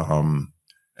twisted. And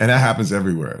that happens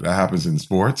everywhere. That happens in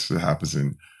sports. It happens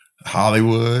in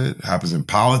Hollywood. It happens in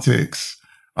politics.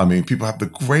 I mean, people have the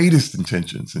greatest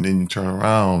intentions, and then you turn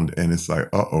around and it's like,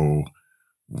 uh-oh,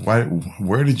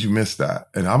 where did you miss that?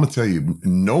 And I'm gonna tell you,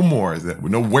 nowhere is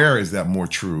that more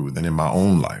true than in my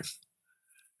own life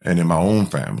and in my own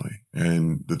family.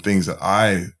 And the things that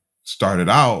I started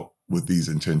out with these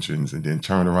intentions and then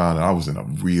turned around and I was in a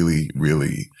really,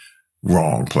 really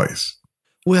wrong place.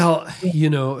 Well,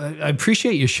 I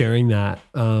appreciate you sharing that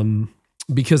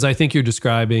because I think you're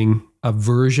describing a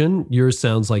version. Yours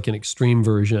sounds like an extreme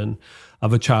version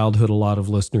of a childhood a lot of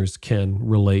listeners can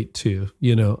relate to.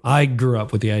 I grew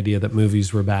up with the idea that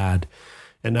movies were bad.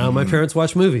 And now my parents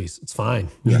watch movies. It's fine.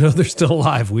 They're still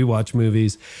alive. We watch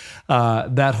movies.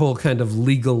 That whole kind of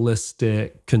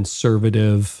legalistic,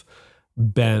 conservative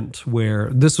bent where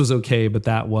this was okay, but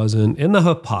that wasn't. And the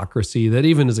hypocrisy that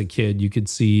even as a kid, you could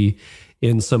see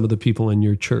in some of the people in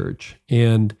your church.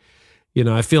 And,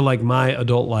 I feel like my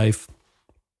adult life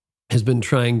has been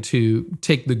trying to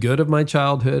take the good of my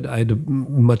childhood. I had a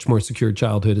much more secure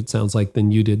childhood, it sounds like,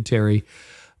 than you did, Terry.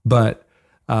 But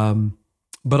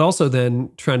also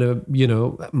then trying to,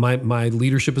 my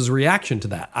leadership is a reaction to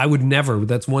that. I would never,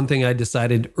 that's one thing I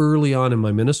decided early on in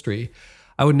my ministry.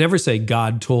 I would never say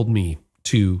God told me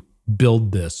to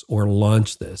build this or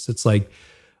launch this. It's like,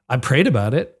 I prayed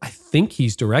about it. I think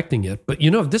he's directing it. But,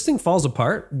 if this thing falls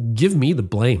apart, give me the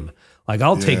blame. Like,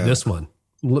 I'll take this one.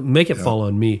 Make it fall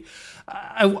on me.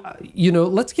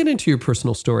 Let's get into your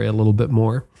personal story a little bit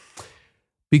more.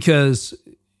 Because,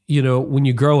 when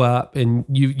you grow up and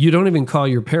you don't even call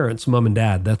your parents mom and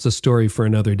dad, that's a story for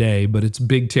another day, but it's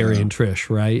Big Terry and Trish,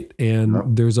 right?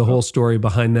 And there's a whole story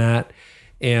behind that.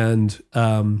 And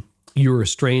you were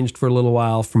estranged for a little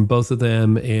while from both of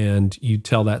them, and you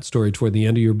tell that story toward the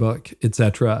end of your book,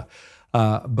 etc.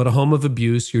 But a home of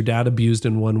abuse, your dad abused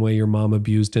in one way, your mom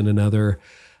abused in another,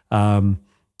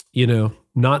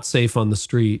 not safe on the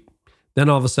street. Then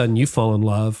all of a sudden you fall in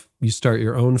love, you start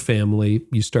your own family,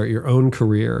 you start your own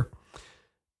career.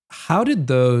 How did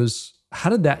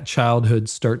that childhood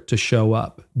start to show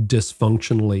up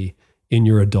dysfunctionally in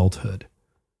your adulthood?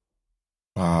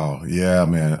 Wow. Yeah,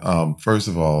 man. First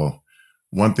of all,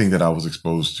 one thing that I was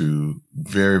exposed to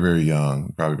very, very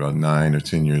young, probably about 9 or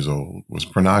 10 years old, was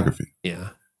pornography. Yeah.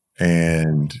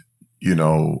 And,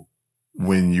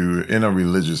 when you're in a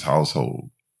religious household,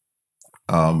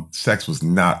 sex was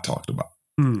not talked about.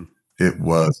 It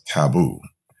was taboo.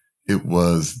 It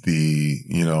was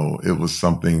it was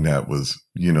something that was,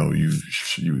 you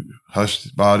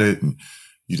hushed about it and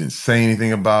you didn't say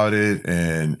anything about it.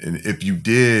 And if you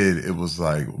did, it was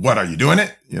like, what, are you doing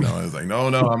it? It was like, no,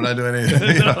 I'm not doing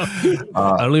anything.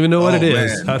 I don't even know what it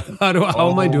is. How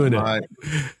am I doing it?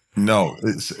 No,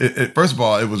 first of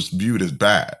all, it was viewed as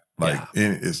bad. Like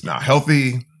it's not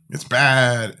healthy. It's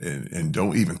bad. And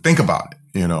don't even think about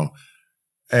it,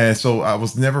 And so I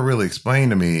was never really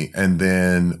explained to me. And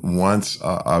then once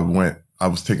I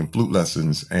was taking flute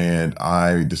lessons and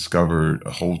I discovered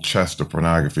a whole chest of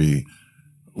pornography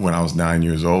when I was 9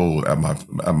 years old at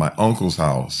my uncle's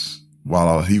house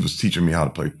while he was teaching me how to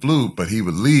play flute, but he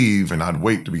would leave and I'd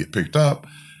wait to get picked up.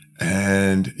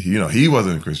 And, he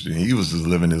wasn't a Christian. He was just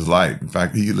living his life. In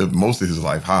fact, he lived most of his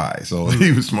life high. So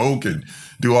he would smoke and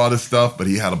do all this stuff, but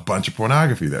he had a bunch of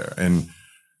pornography there. And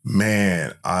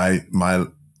man, I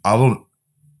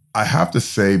have to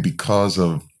say, because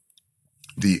of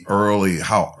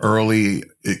how early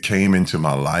it came into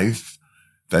my life,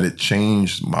 that it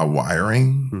changed my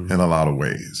wiring in a lot of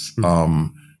ways.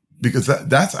 Because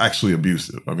that's actually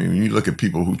abusive. I mean, when you look at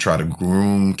people who try to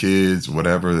groom kids,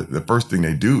 whatever, the first thing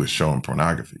they do is show them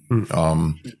pornography.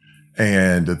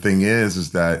 And the thing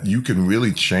is that you can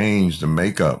really change the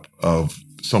makeup of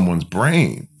someone's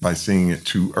brain by seeing it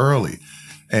too early.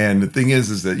 And the thing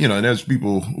is that, and there's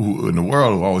people who in the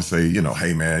world who always say,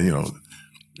 hey man,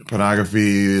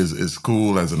 pornography is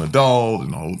cool as an adult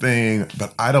and the whole thing.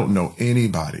 But I don't know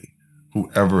anybody who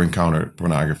ever encountered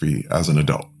pornography as an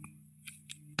adult.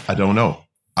 I don't know.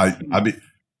 I mean,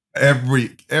 every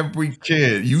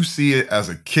kid, you see it as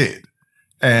a kid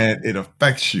and it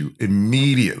affects you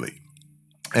immediately.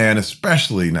 And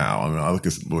especially now, I mean, I look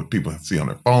at what people see on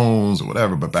their phones or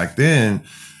whatever, but back then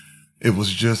it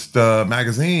was just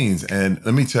magazines. And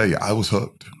let me tell you, I was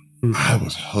hooked. I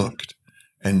was hooked.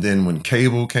 And then when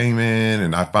cable came in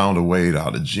and I found a way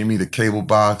to jimmy the cable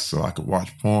box so I could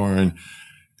watch porn.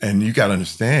 And you got to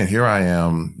understand, here I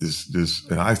am,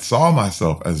 and I saw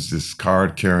myself as this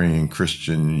card-carrying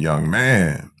Christian young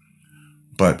man,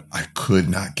 but I could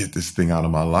not get this thing out of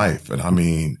my life. And I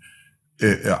mean,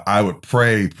 I would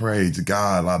pray to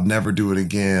God, I'll never do it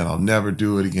again. I'll never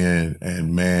do it again.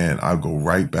 And man, I'll go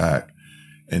right back.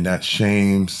 And that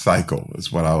shame cycle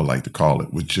is what I would like to call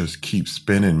it, would just keep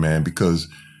spinning, man, because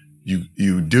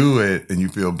you do it and you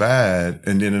feel bad.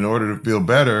 And then in order to feel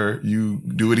better, you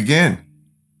do it again.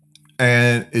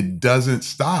 And it doesn't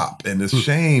stop. And the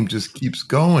shame just keeps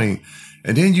going.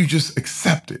 And then you just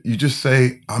accept it. You just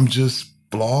say, I'm just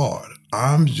flawed.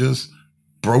 I'm just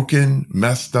broken,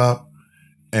 messed up.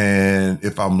 And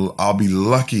I'll be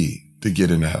lucky to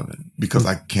get into heaven because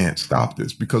I can't stop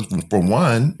this. Because for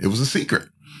one, it was a secret.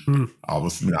 I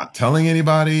was not telling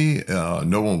anybody.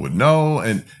 No one would know.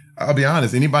 And I'll be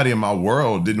honest, anybody in my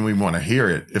world didn't even want to hear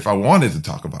it if I wanted to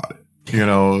talk about it. You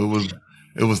know,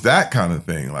 it was that kind of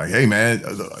thing. Like, hey, man,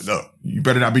 look, you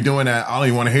better not be doing that. I don't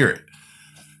even want to hear it.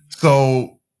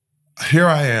 So here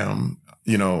I am,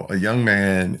 you know, a young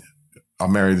man. I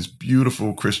married this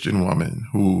beautiful Christian woman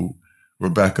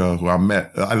Rebecca, who I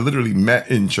literally met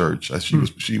in church.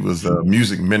 She was a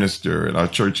music minister at our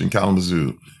church in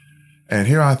Kalamazoo. And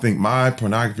here I think my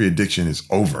pornography addiction is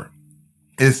over.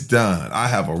 It's done. I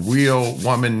have a real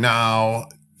woman now.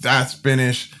 That's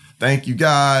finished. Thank you,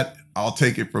 God. I'll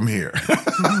take it from here.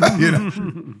 You know?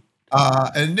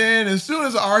 And then as soon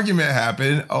as the argument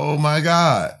happened, oh my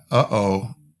God,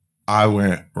 I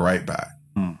went right back.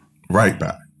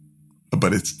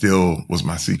 But it still was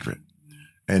my secret.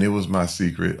 And it was my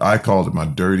secret. I called it my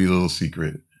dirty little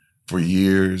secret for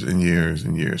years and years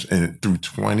and years. And through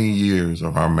 20 years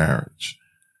of our marriage.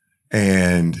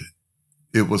 And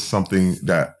it was something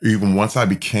that even once I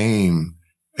became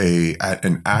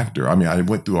an actor, I mean, I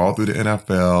went all through the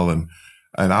NFL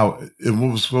and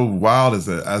what was so wild is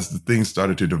that as the things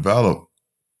started to develop,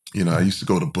 you know, I used to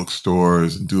go to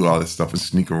bookstores and do all this stuff and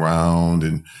sneak around.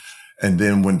 And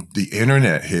then when the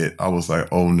internet hit, I was like,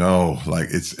 oh no, like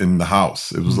it's in the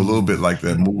house. It was a little bit like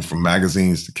that move from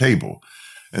magazines to cable.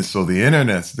 And so the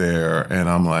internet's there and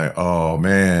I'm like, oh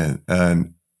man,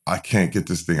 and I can't get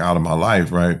this thing out of my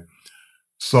life, right?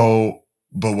 So,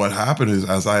 but what happened is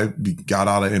as I got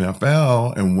out of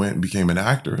NFL and went and became an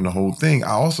actor and the whole thing,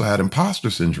 I also had imposter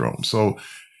syndrome. So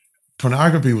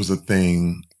pornography was a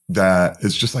thing that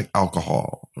is just like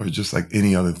alcohol or just like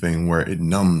any other thing where it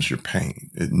numbs your pain.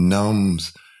 It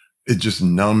just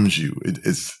numbs you.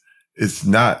 It's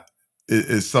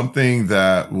something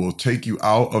that will take you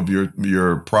out of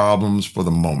your problems for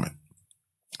the moment.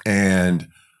 And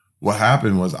what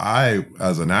happened was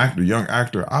as an actor, young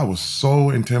actor, I was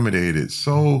so intimidated,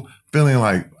 so feeling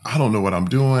like, I don't know what I'm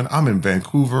doing. I'm in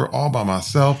Vancouver all by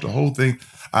myself, the whole thing.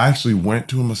 I actually went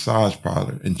to a massage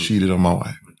parlor and cheated on my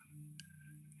wife.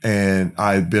 And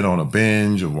I had been on a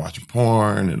binge of watching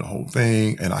porn and the whole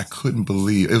thing. And I couldn't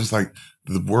believe it was like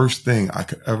the worst thing I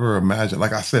could ever imagine.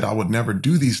 Like I said, I would never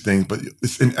do these things, but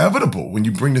it's inevitable when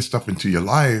you bring this stuff into your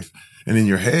life and in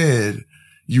your head,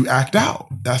 you act out.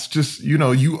 That's just, you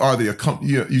know, you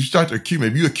start to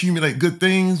accumulate. If you accumulate good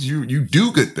things, you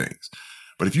do good things.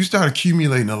 But if you start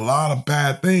accumulating a lot of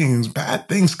bad things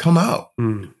come out.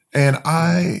 And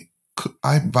I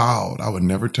vowed I would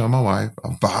never tell my wife.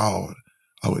 I vowed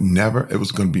I would never, it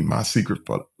was going to be my secret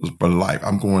for life.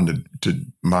 I'm going to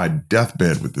my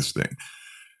deathbed with this thing.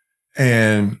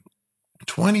 And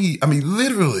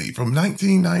literally from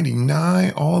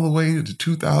 1999 all the way to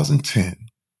 2010.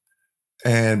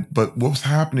 But what was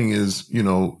happening is, you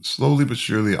know, slowly but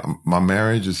surely, my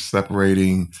marriage is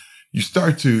separating. You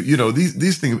start to, you know,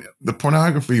 these things, the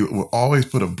pornography will always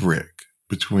put a brick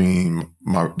between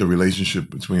the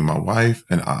relationship between my wife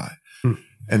and I.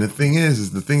 And the thing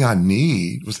is the thing I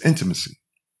need was intimacy.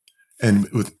 And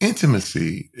with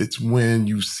intimacy, it's when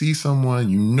you see someone,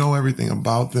 you know everything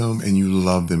about them and you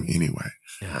love them anyway.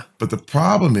 Yeah. But the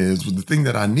problem is with the thing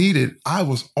that I needed, I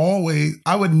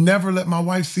would never let my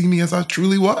wife see me as I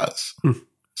truly was.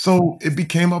 So it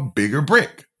became a bigger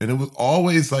brick. And it was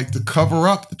always like to cover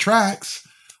up the tracks.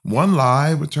 One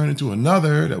lie would turn into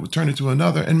another, that would turn into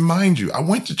another. And mind you, I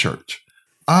went to church.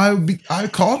 I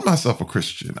called myself a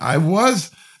Christian. I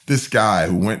was this guy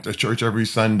who went to church every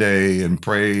Sunday and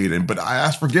prayed, but I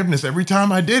asked forgiveness every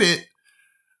time I did it.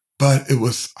 But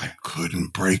I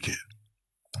couldn't break it.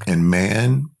 And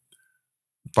man,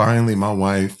 finally my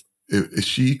wife,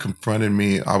 she confronted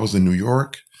me. I was in New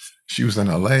York. She was in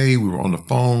LA. We were on the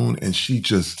phone and she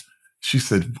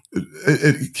said,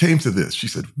 it came to this. She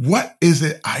said, "What is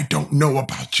it I don't know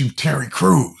about you, Terry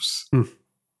Crews?" And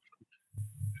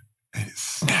it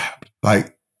snapped.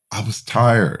 Like I was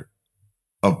tired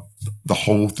of the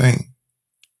whole thing.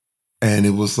 And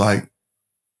it was like,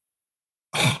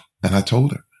 and I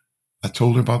told her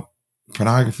about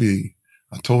pornography.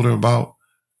 I told her about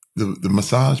the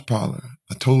massage parlor.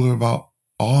 I told her about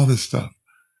all this stuff.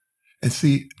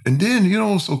 And then, you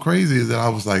know, what's so crazy is that I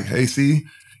was like, hey, see,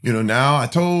 now I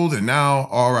told, and now,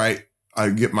 all right, I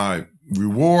get my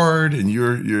reward, and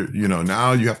you're,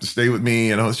 now you have to stay with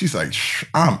me. And she's like,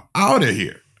 I'm out of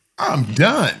here. I'm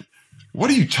done. What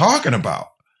are you talking about?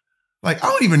 Like, I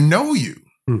don't even know you.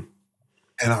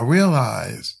 And I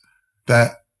realized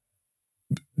that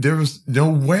there was no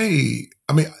way.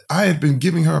 I mean, I had been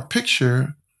giving her a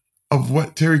picture of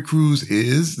what Terry Crews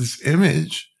is, this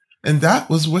image, and that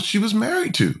was what she was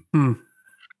married to.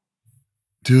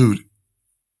 Dude,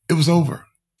 it was over.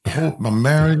 My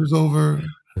marriage was over.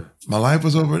 My life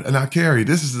was over. And now, Carrie,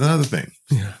 this is another thing.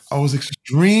 Yeah. I was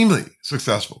extremely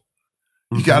successful.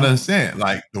 You got to understand,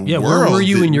 like, the world. Where were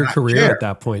you in your career care. at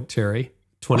that point, Terry?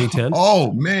 2010?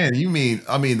 Oh, man.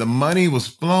 The money was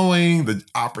flowing, the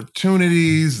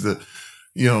opportunities, the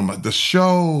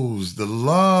shows, the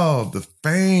love, the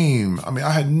fame. I mean,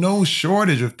 I had no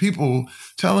shortage of people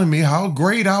telling me how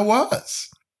great I was.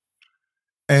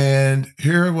 And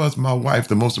here was my wife,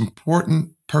 the most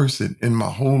important person in my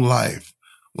whole life,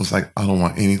 was like, I don't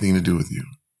want anything to do with you.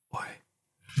 Why?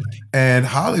 And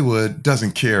Hollywood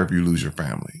doesn't care if you lose your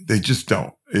family. They just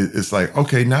don't. It's like,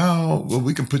 okay, now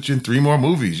we can put you in 3 more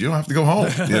movies. You don't have to go home.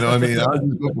 You know what I mean? I'll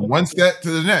just go from one set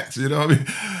to the next. You know what I mean?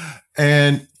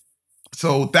 And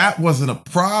so that wasn't a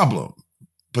problem.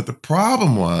 But the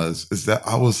problem is that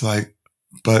I was like,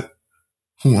 but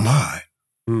who am I?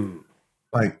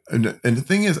 Like, and the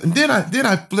thing is, and then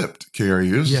I flipped, Carrie.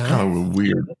 It was kind of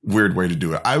a weird way to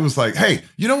do it. I was like, hey,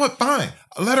 you know what? Fine.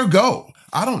 Let her go.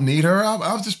 I don't need her.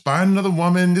 I'll just find another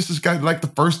woman. This is like the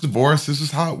first divorce. This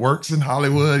is how it works in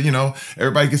Hollywood.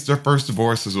 Everybody gets their first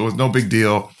divorce. So it was no big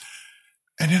deal.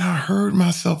 And then I heard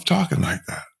myself talking like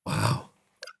that. Wow.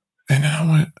 And then I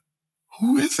went,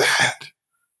 who is that?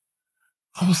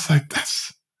 I was like,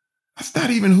 that's not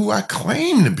even who I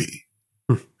claim to be.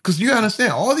 Because you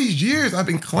understand, all these years I've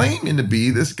been claiming to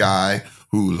be this guy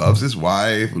who loves his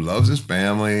wife, who loves his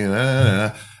family, and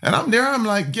I'm there. I'm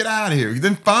like, get out of here.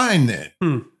 Then fine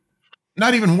then.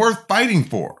 Not even worth fighting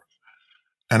for.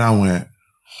 And I went,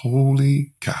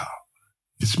 holy cow,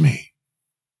 it's me.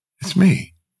 It's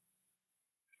me.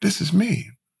 This is me.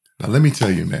 Now, let me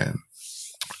tell you, man,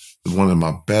 one of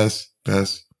my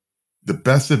the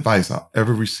best advice I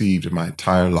ever received in my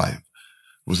entire life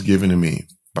was given to me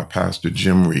by Pastor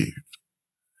Jim Reed.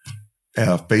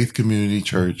 Faith Community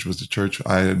Church was the church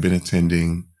I had been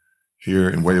attending here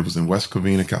it was in West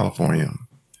Covina, California.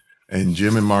 And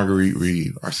Jim and Marguerite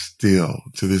Reed are still,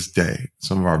 to this day,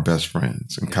 some of our best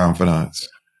friends and confidants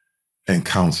and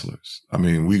counselors. I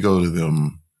mean, we go to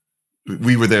them.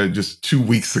 We were there just 2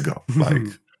 weeks ago. Like,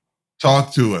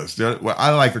 talk to us. Well,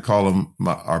 I like to call them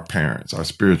our parents, our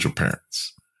spiritual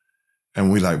parents.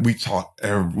 And we talk,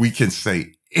 we can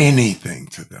say anything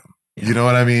to them. Yeah. You know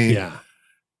what I mean? Yeah.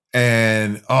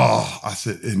 And I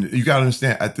said, and you got to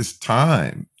understand, at this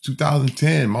time,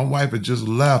 2010, my wife had just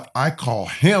left. I call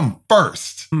him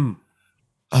first. I'm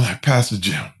like, Pastor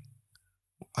Jim,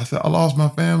 I said, I lost my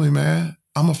family, man.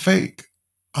 I'm a fake.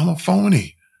 I'm a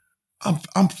phony.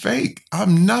 I'm fake.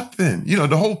 I'm nothing.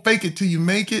 The whole fake it till you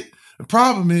make it. The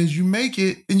problem is you make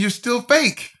it and you're still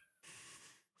fake.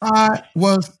 I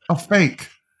was a fake.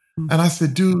 And I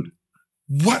said, dude,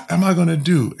 what am I going to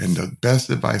do? And the best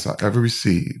advice I ever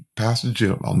received, Pastor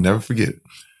Jim, I'll never forget it.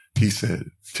 He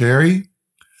said, Terry,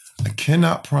 I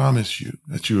cannot promise you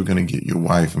that you are going to get your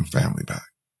wife and family back,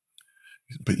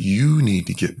 but you need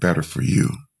to get better for you.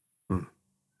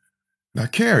 Now,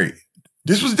 Carrie,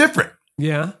 this was different.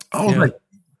 Yeah. I was like,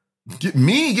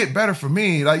 get better for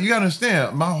me. Like, you got to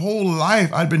understand, my whole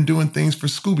life I'd been doing things for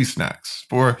Scooby snacks,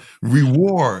 for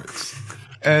rewards,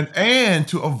 and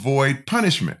to avoid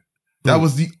punishment. That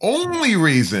was the only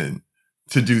reason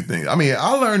to do things. I mean,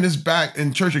 I learned this back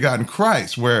in Church of God in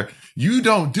Christ, where you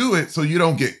don't do it so you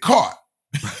don't get caught.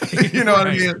 You know what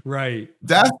I mean? Right.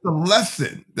 That's the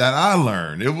lesson that I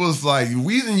learned. It was like, the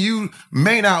reason you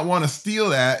may not want to steal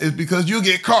that is because you'll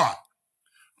get caught.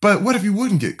 But what if you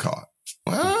wouldn't get caught?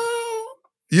 Well,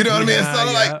 you know what I mean? It's sort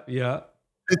of like,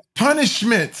 it's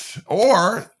punishment,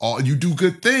 or you do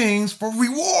good things for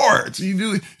rewards.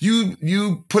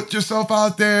 You put yourself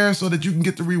out there so that you can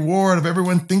get the reward of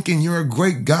everyone thinking you're a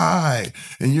great guy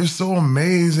and you're so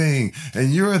amazing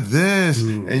and you're this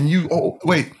and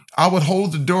I would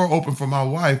hold the door open for my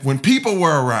wife when people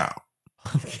were around.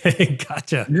 Okay,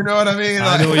 gotcha. You know what I mean?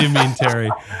 I know what you mean, Terry.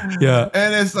 Yeah.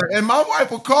 And it's like, and my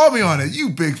wife would call me on it. You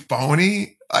big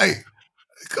phony. Like,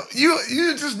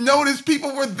 you just noticed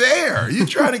people were there. You're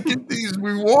trying to get these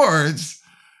rewards.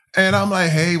 And I'm like,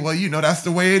 hey, well, that's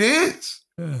the way it is.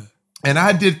 Yeah. And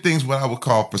I did things what I would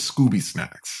call for Scooby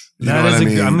snacks. You know what I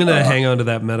mean? I'm going to hang on to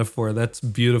that metaphor. That's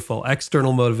beautiful.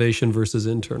 External motivation versus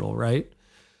internal, right?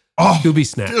 Oh, Scooby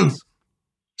snacks. dude,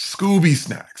 Scooby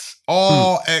snacks,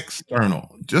 all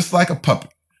external, just like a puppy,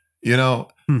 you know?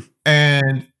 Hmm.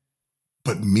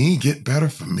 But me get better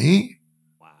for me?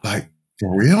 Like,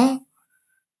 for real?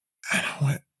 And I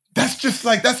went,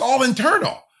 that's all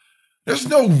internal. There's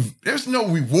no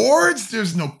rewards.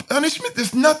 There's no punishment.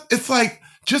 There's nothing. It's like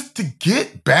just to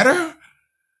get better.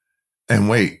 And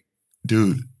wait,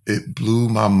 dude, it blew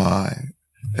my mind.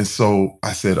 And so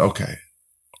I said, okay.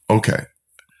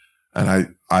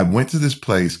 And I went to this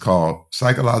place called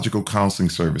Psychological Counseling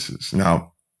Services.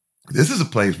 Now, this is a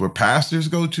place where pastors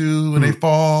go to when they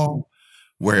fall,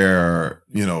 where,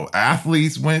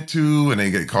 athletes went to and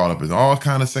they get caught up in all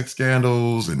kind of sex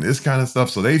scandals and this kind of stuff.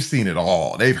 So they've seen it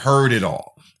all. They've heard it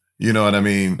all. You know what I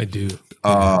mean? I do.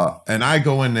 And I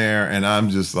go in there and I'm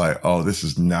just like, oh, this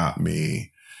is not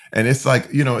me. And it's like,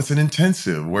 it's an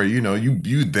intensive where,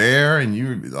 you there and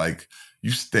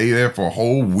you stay there for a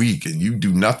whole week and you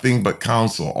do nothing but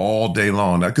counsel all day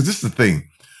long. Because this is the thing,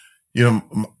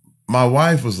 my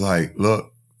wife was like,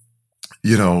 look,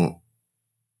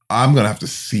 I'm going to have to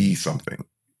see something,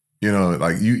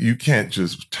 like you can't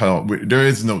just tell, there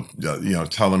is no,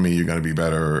 telling me you're going to be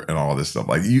better and all this stuff.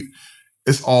 Like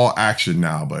it's all action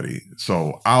now, buddy.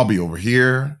 So I'll be over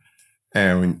here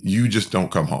and you just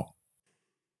don't come home.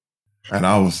 And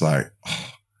I was like,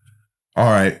 oh, all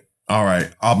right.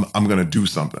 I'm going to do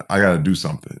something. I got to do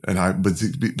something. But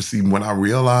see, when I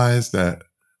realized that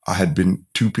I had been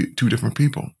two different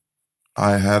people,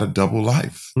 I had a double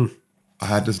life. I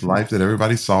had this life that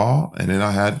everybody saw, and then I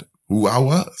had who I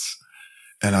was.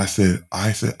 And I said,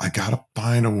 I got to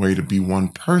find a way to be one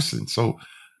person. So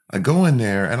I go in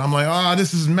there and I'm like, oh,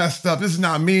 this is messed up. This is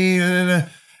not me.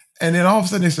 And then all of a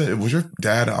sudden they said, was your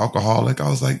dad an alcoholic? I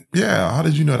was like, yeah. How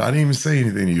did you know that? I didn't even say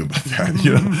anything to you about that.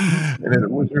 And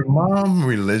then, was your mom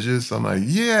religious? I'm like,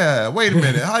 yeah. Wait a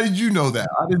minute. How did you know that?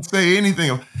 I didn't say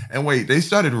anything. And wait, they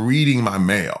started reading my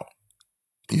mail,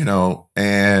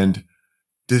 and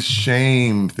this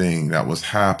shame thing that was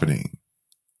happening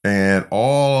and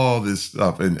all this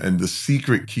stuff and the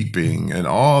secret keeping and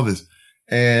all this.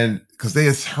 And because they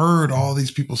had heard all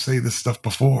these people say this stuff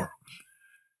before.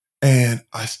 And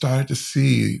I started to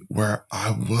see where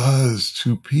I was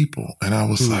two people. And I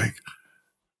was like,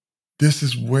 this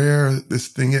is where this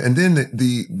thing is. And then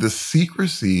the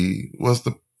secrecy was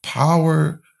the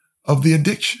power of the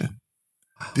addiction.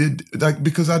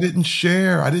 Because I didn't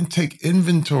share, I didn't take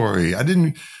inventory, I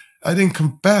didn't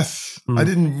confess, I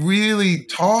didn't really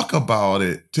talk about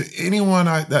it to anyone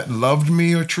that loved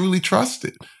me or truly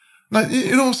trusted. Like,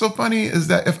 what's so funny is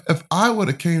that if I would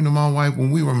have came to my wife when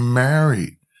we were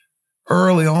married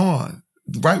early on,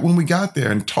 right when we got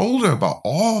there, and told her about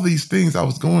all these things I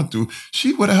was going through,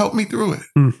 she would have helped me through it.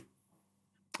 I'm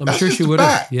sure she would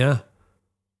have. Yeah.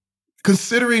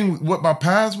 Considering what my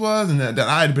past was and that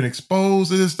I had been exposed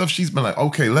to this stuff, she's been like,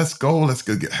 okay, let's go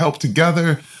get help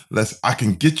together.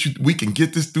 We can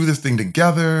get this through this thing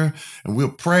together, and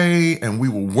we'll pray and we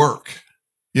will work.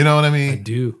 You know what I mean? I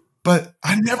do. But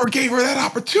I never gave her that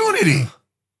opportunity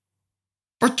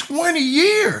for 20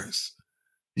 years.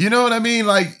 You know what I mean?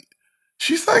 Like,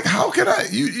 she's like, how can I,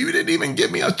 you didn't even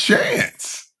give me a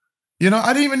chance.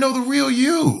 I didn't even know the real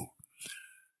you.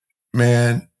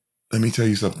 Man, let me tell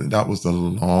you something. That was a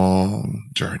long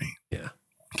journey. Yeah.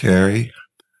 Carrie,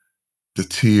 the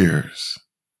tears,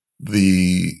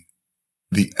 the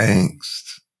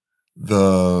angst,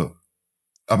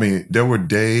 there were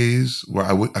days where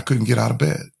I couldn't get out of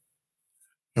bed.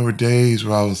 There were days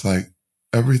where I was like,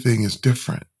 everything is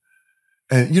different.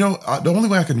 And, the only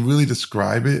way I can really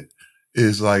describe it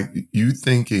is like you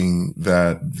thinking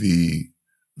that the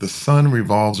sun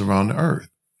revolves around the earth.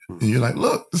 And you're like,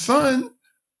 look, the sun,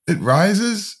 it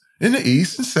rises in the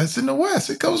east and sets in the west.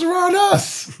 It goes around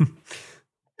us.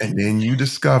 And then you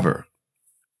discover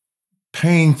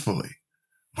painfully,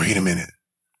 wait a minute,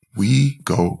 we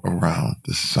go around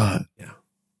the sun. Yeah.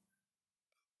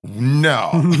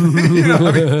 No.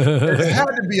 It had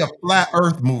to be a flat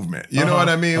earth movement. You know what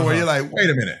I mean? Where you're like, wait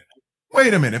a minute.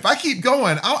 If I keep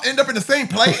going, I'll end up in the same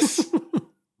place.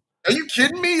 Are you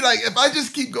kidding me? Like, if I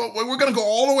just keep going, we're going to go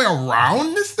all the way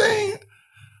around this thing?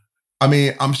 I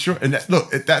mean, I'm sure. And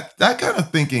that kind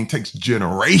of thinking takes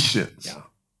generations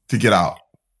to get out.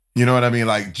 You know what I mean?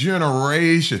 Like,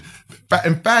 generation.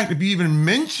 In fact, if you even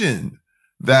mention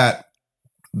that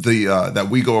that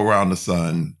we go around the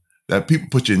sun, that people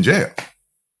put you in jail.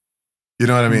 You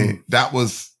know what I mean? That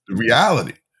was the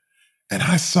reality. And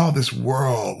I saw this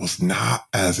world was not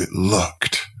as it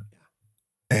looked.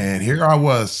 And here I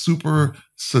was, super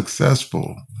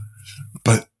successful,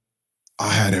 but I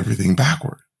had everything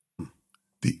backward.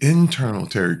 The internal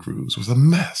Terry Crews was a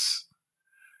mess.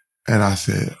 And I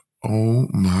said, oh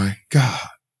my God.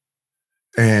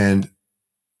 And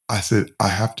I said, I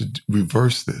have to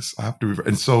reverse this. I have to reverse.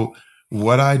 And so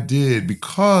what I did,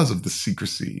 because of the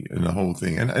secrecy and the whole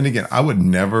thing, and again, I would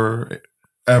never,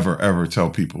 ever, ever tell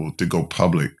people to go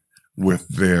public with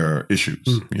their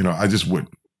issues. I just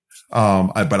wouldn't.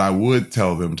 But I would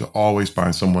tell them to always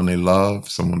find someone they love,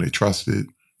 someone they trusted,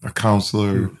 a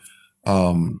counselor,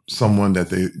 someone that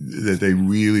they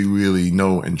really, really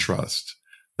know and trust,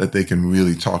 that they can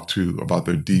really talk to about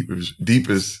their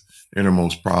deepest,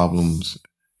 innermost problems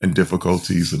and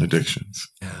difficulties and addictions.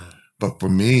 Yeah. But for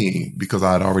me, because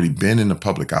I had already been in the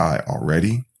public eye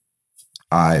already,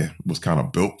 I was kind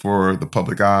of built for the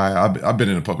public eye. I've been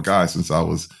in the public eye since I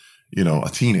was, a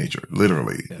teenager,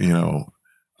 literally,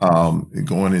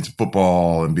 going into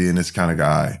football and being this kind of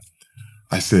guy.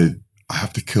 I said, I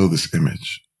have to kill this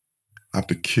image. I have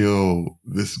to kill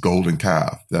this golden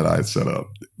calf that I had set up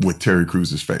with Terry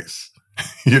Crews's face.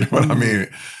 You know what I mean?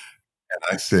 And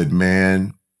I said,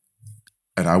 man,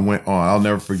 and I went on, I'll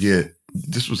never forget,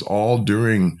 this was all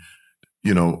during,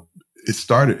 it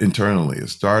started internally. It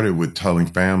started with telling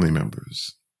family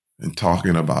members and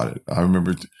talking about it. I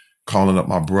remember calling up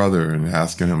my brother and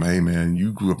asking him, hey man,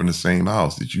 you grew up in the same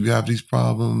house. Did you have these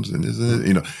problems? And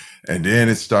isn't it, and then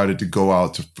it started to go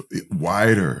out to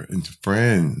wider into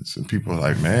friends, and people were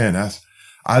like, man,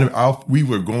 we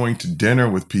were going to dinner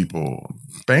with people,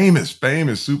 famous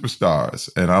superstars.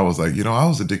 And I was like, I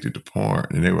was addicted to porn.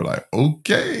 And they were like,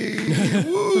 okay,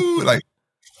 woo. Like,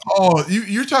 oh,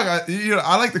 you're talking,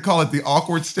 I like to call it the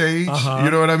awkward stage. Uh-huh.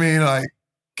 You know what I mean? Like,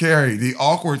 Carrie, the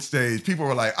awkward stage. People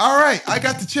were like, all right, I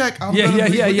got the check. We're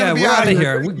out of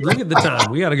here. Look at the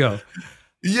time. We got to go.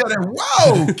 Yeah,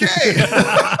 whoa, okay.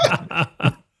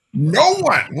 No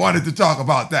one wanted to talk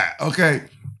about that. Okay.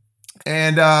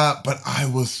 And, but I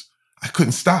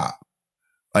couldn't stop.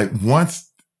 Like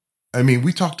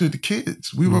we talked to the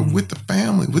kids. We were with the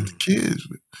family, with the kids.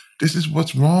 This is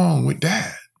what's wrong with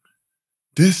dad.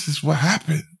 This is what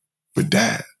happened with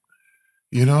dad,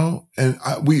 and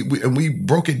we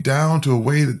broke it down to a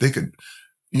way that they could,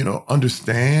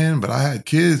 understand. But I had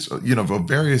kids, of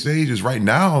various ages. Right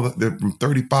now, they're from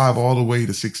 35 all the way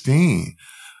to 16.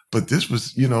 But this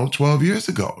was, 12 years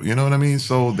ago. You know what I mean?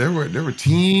 So there were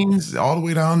teens all the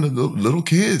way down to the little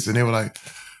kids. And they were like,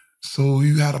 so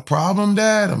you had a problem,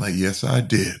 Dad? I'm like, yes, I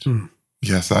did.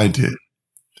 Yes, I did.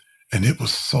 And it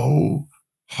was so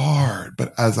hard.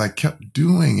 But as I kept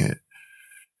doing it,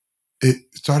 it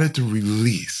started to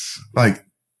release. Like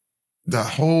the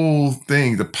whole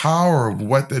thing, the power of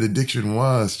what that addiction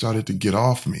was started to get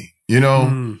off me,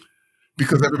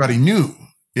 because everybody knew.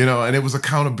 And it was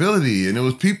accountability, and it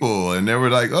was people, and they were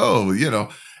like, oh,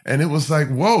 and it was like,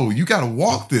 whoa, you got to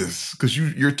walk this because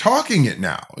you're talking it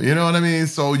now. You know what I mean?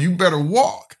 So you better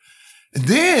walk. And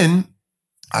then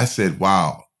I said,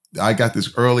 wow, I got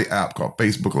this early app called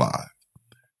Facebook Live.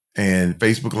 And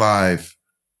Facebook Live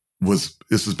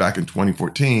this was back in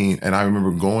 2014. And I remember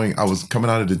I was coming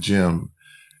out of the gym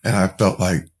and I felt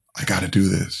like I got to do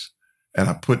this. And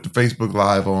I put the Facebook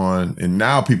Live on, and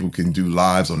now people can do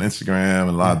lives on Instagram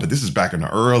and live, but this is back in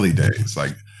the early days,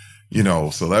 like,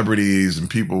 celebrities and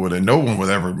people no one was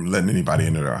ever letting anybody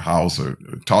into their house or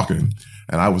talking.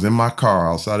 And I was in my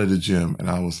car outside of the gym, and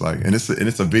I was like, and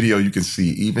it's a video you can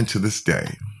see even to this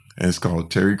day. And it's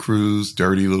called Terry Crews'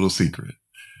 Dirty Little Secret.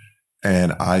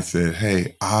 And I said,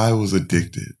 hey, I was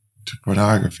addicted to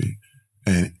pornography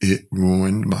and it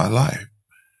ruined my life.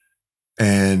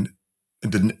 And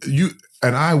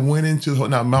I went into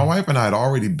now my wife and I had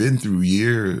already been through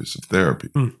years of therapy.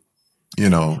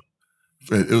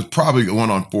 It was probably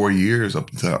going on 4 years up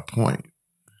to that point.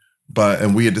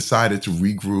 And we had decided to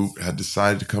regroup, had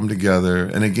decided to come together.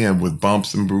 And again, with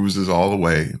bumps and bruises all the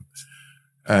way.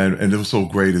 And it was so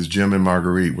great as Jim and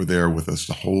Marguerite were there with us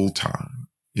the whole time,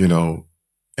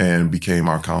 and became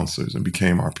our counselors and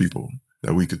became our people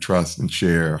that we could trust and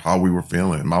share how we were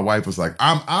feeling. My wife was like,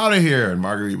 I'm out of here. And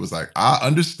Marguerite was like, I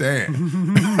understand.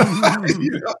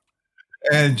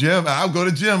 And Jim, I'll go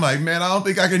to Jim like, man, I don't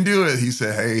think I can do it. He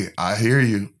said, hey, I hear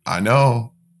you. I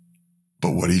know.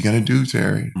 But what are you going to do,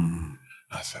 Terry?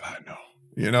 I said, I know.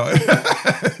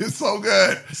 It's so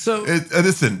good. So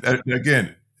listen,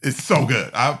 again, it's so good.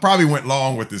 I probably went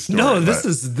long with this story. No, this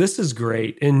is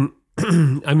great. And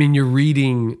I mean, you're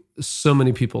reading so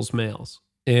many people's mails.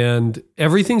 And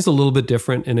everything's a little bit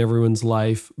different in everyone's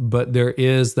life, but there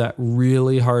is that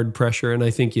really hard pressure. And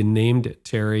I think you named it,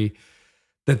 Terry,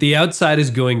 that the outside is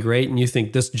going great and you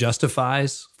think this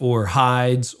justifies or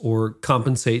hides or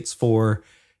compensates for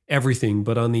everything.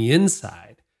 But on the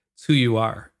inside, who you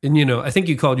are. And, I think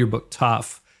you called your book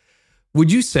Tough.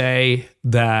 Would you say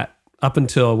that up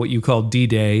until what you call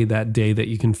D-Day, that day that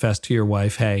you confess to your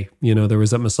wife, hey, there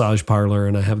was that massage parlor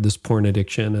and I have this porn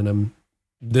addiction and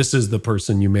this is the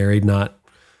person you married, not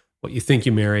what you think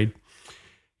you married.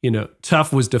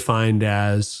 Tough was defined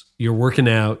as you're working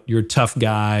out, you're a tough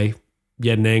guy, you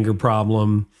had an anger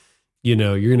problem,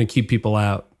 you're going to keep people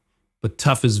out. But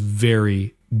tough is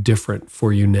very different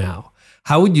for you now.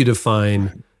 How would you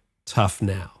define tough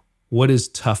now? What is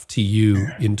tough to you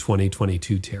in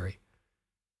 2022, Terry?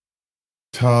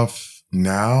 Tough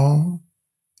now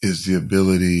is the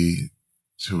ability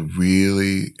to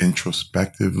really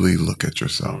introspectively look at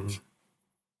yourself,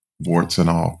 warts and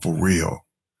all, for real,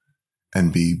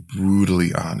 and be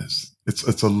brutally honest.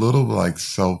 It's a little like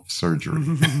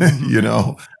self-surgery,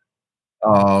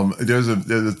 There's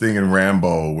a thing in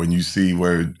Rambo when you see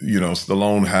where,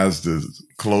 Stallone has to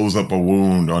close up a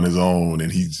wound on his own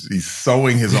and he's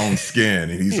sewing his own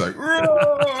skin and he's like,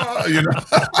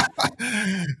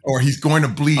 or he's going to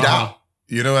bleed out.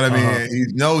 You know what I mean? He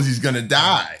knows he's going to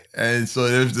die. And so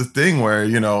there's this thing where,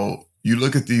 you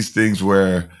look at these things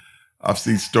where I've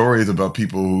seen stories about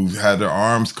people who had their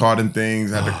arms caught in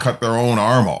things, had to cut their own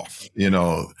arm off,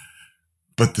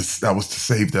 but that was to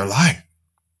save their life.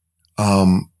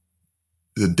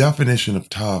 The definition of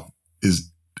tough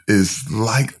is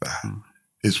like that.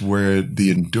 It's where the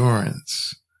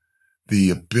endurance, the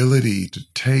ability to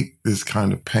take this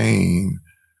kind of pain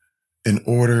in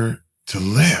order to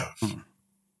live,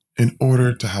 in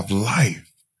order to have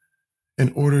life,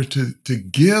 in order to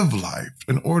give life,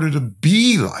 in order to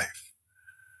be life.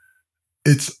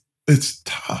 It's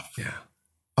tough. Yeah.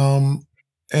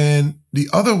 And the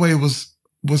other way was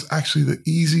actually the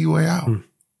easy way out.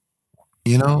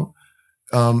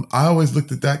 I always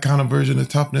looked at that kind of version of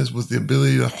toughness was the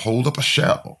ability to hold up a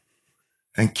shell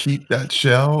and keep that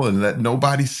shell and let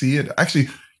nobody see it. Actually,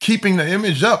 keeping the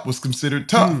image up was considered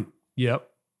tough. Yep.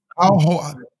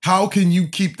 How can you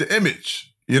keep the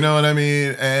image? You know what I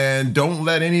mean? And don't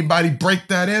let anybody break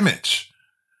that image.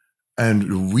 And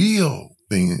the real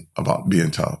thing about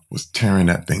being tough was tearing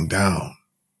that thing down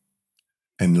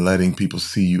and letting people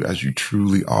see you as you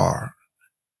truly are.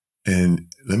 And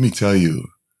let me tell you,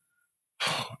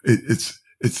 it's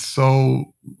so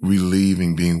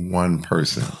relieving being one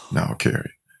person now,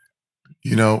 Carrie.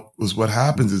 Was what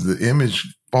happens is the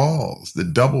image falls, the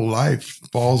double life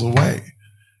falls away,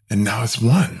 and now it's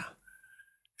one.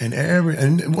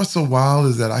 And what's so wild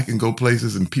is that I can go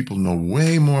places and people know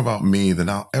way more about me than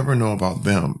I'll ever know about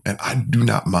them, and I do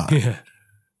not mind. Yeah.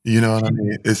 You know what I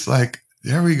mean? It's like,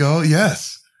 there we go.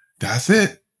 Yes, that's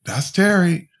it. That's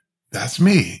Terry. That's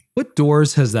me. What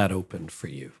doors has that opened for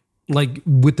you? Like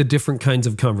with the different kinds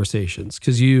of conversations?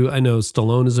 Because I know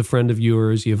Stallone is a friend of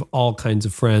yours. You have all kinds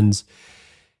of friends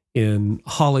in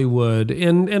Hollywood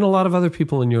and a lot of other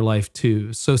people in your life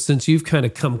too. So since you've kind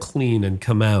of come clean and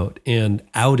come out and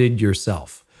outed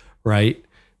yourself, right?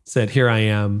 Said, here I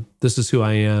am. This is who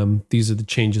I am. These are the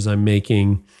changes I'm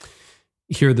making.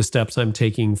 Here are the steps I'm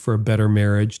taking for a better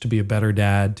marriage, to be a better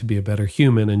dad, to be a better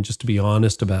human, and just to be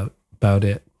honest about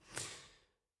it.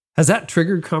 Has that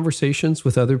triggered conversations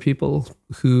with other people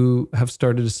who have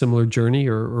started a similar journey,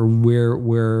 or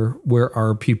where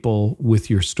are people with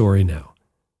your story now?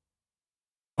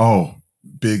 Oh,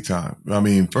 big time. I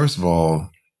mean, first of all,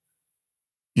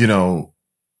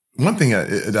 one thing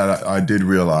that I did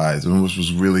realize, and which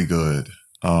was really good,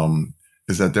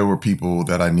 is that there were people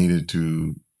that I needed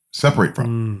to separate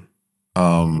from.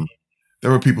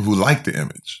 There were people who liked the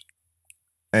image.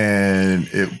 And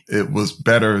it was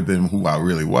better than who I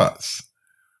really was.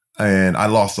 And I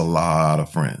lost a lot of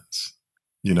friends.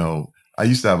 I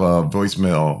used to have a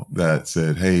voicemail that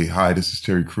said, hey, hi, this is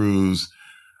Terry Crews.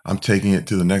 I'm taking it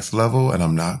to the next level and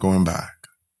I'm not going back.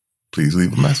 Please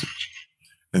leave a message.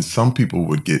 And some people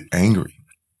would get angry.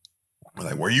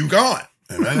 Like, where are you going?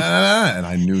 And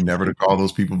I knew never to call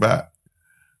those people back.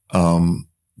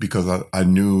 Because I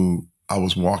knew I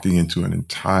was walking into an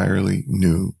entirely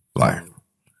new life.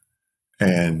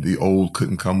 And the old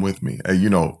couldn't come with me.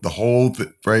 The whole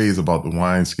phrase about the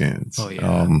wineskins. Oh,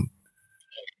 yeah.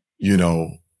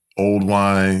 Old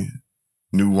wine,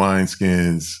 new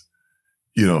wineskins.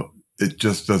 It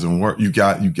just doesn't work. You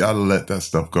got to let that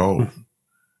stuff go.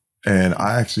 And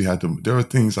I actually had to. There were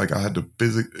things like I had to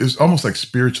physically. It was almost like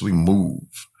spiritually move.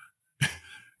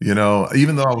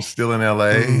 Even though I was still in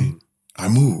LA, I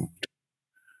moved.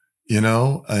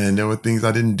 And there were things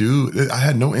I didn't do. I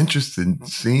had no interest in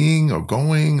seeing or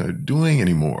going or doing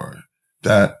anymore.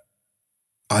 And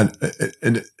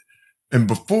And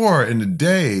before in the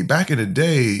day, back in the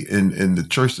day in the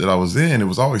church that I was in, it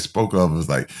was always spoke of as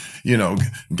like,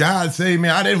 God save me.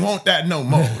 I didn't want that no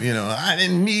more. I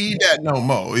didn't need that no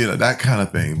more, that kind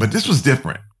of thing. But this was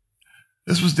different.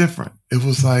 This was different. It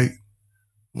was like,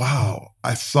 wow,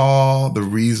 I saw the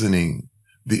reasoning,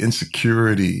 the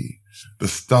insecurity, the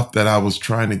stuff that I was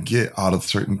trying to get out of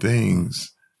certain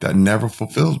things that never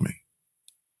fulfilled me.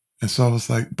 And so I was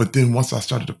like, but then once I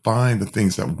started to find the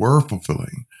things that were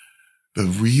fulfilling, the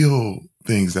real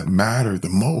things that mattered the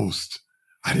most,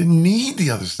 I didn't need the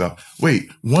other stuff. Wait,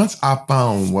 once I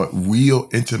found what real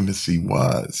intimacy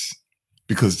was,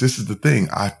 because this is the thing,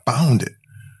 I found it.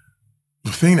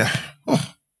 The thing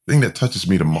that touches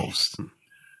me the most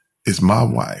is my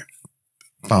wife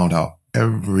found out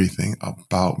everything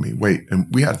about me. Wait, and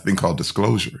we had a thing called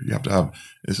disclosure. You have to have,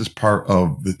 this is part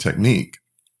of the technique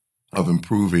of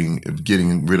improving, of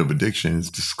getting rid of addiction,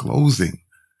 is disclosing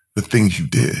the things you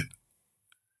did.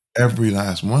 Every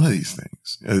last one of these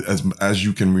things, as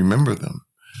you can remember them.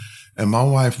 And my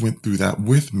wife went through that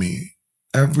with me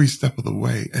every step of the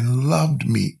way and loved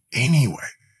me anyway.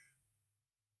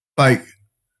 Like,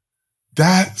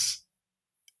 that's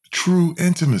true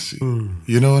intimacy.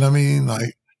 You know what I mean?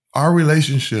 Like, our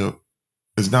relationship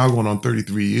is now going on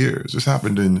 33 years. This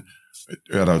happened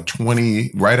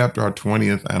right after our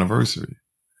 20th anniversary.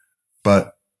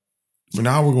 But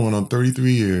now we're going on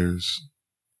 33 years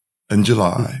in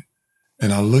July.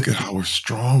 And I look at how we're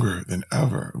stronger than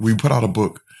ever. We put out a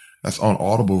book that's on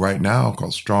Audible right now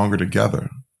called Stronger Together.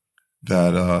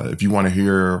 That if you want to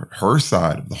hear her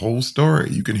side of the whole story,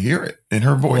 you can hear it in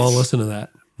her voice. Well, I'll listen to that.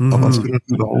 Of us going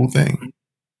through the whole thing.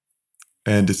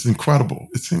 And it's incredible.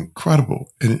 It's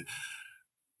incredible. And,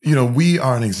 we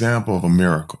are an example of a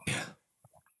miracle.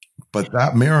 But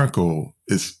that miracle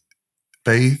is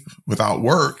faith without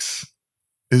works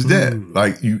is dead.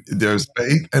 Like, there's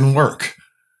faith and work.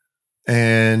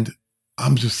 And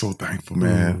I'm just so thankful,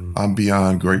 man. I'm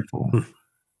beyond grateful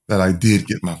that I did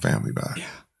get my family back,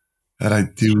 that I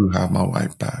do have my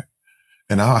wife back.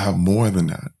 And I'll have more than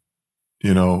that.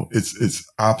 It's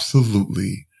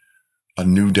absolutely a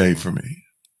new day for me.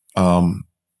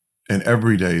 And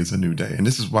every day is a new day. And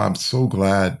this is why I'm so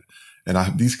glad. And I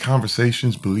have these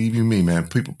conversations, believe you me, man,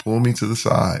 people pull me to the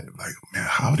side. Like, man,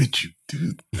 how did you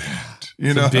do that?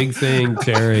 It's a big thing,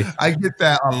 Terry. I get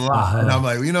that a lot. And I'm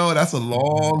like, that's a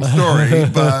long story,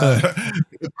 but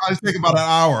it probably take about an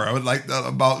hour. I would like that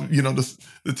about,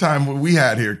 the time we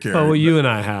had here, Kerry. Oh, well, you and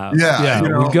I have. Yeah.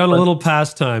 We've gone a little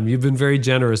past time. You've been very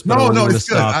generous, but no, it's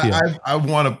good. I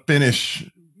want to finish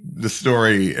the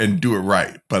story and do it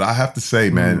right. But I have to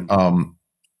say, man,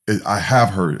 I have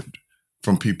heard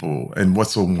from people, and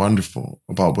what's so wonderful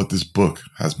about what this book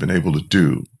has been able to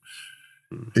do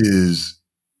is,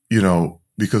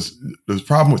 because the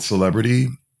problem with celebrity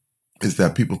is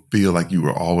that people feel like you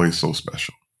were always so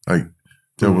special. Like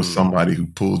there was somebody who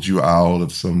pulled you out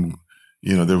of some,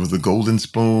 there was the golden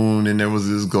spoon and there was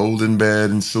this golden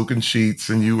bed and silken sheets,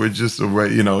 and you were just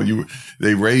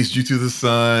they raised you to the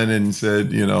sun and said,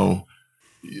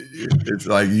 it's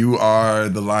like you are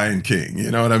the Lion King. You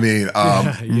know what I mean?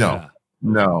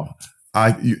 No.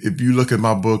 If you look at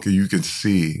my book, you can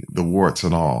see the warts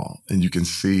and all, and you can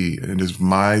see, and it's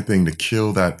my thing to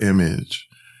kill that image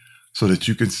so that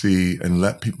you can see and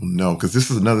let people know. Because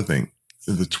this is another thing.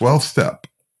 The 12th step,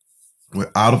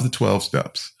 out of the 12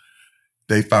 steps,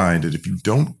 they find that if you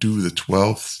don't do the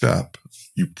 12th step,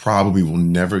 you probably will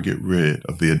never get rid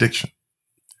of the addiction.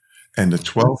 And the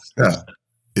 12th step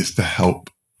is to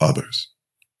help others.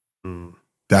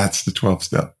 That's the 12th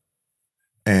step.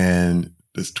 And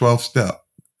this 12th step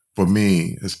for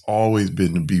me has always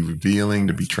been to be revealing,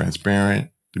 to be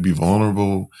transparent, to be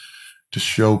vulnerable, to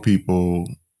show people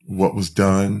what was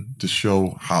done, to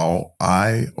show how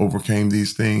I overcame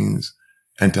these things,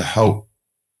 and to help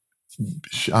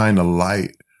shine a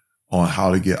light on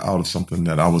how to get out of something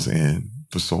that I was in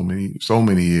for so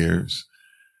many years.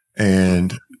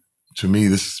 And to me,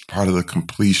 this is part of the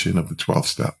completion of the 12th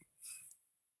step.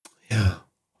 Yeah.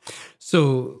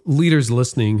 So leaders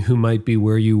listening who might be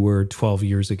where you were 12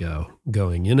 years ago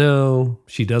going,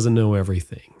 she doesn't know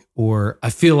everything, or I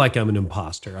feel like I'm an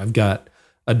imposter. I've got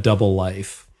a double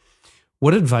life.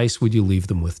 What advice would you leave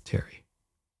them with, Terry?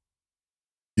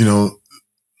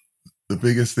 The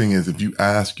biggest thing is if you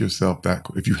have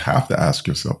to ask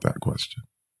yourself that question,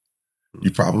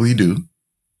 you probably do.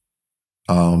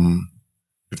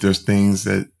 If there's things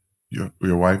that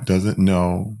your wife doesn't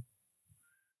know,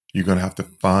 you're going to have to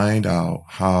find out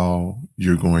how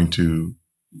you're going to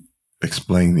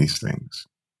explain these things,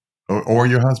 or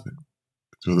your husband,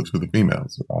 to the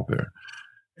females out there.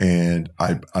 And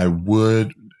I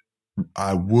would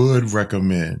I would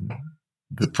recommend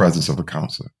the presence of a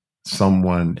counselor,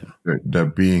 someone they're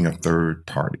being a third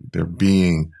party. They're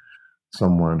being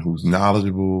someone who's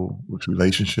knowledgeable with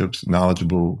relationships,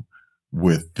 knowledgeable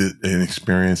with an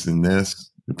experience in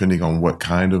this, depending on what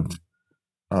kind of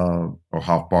or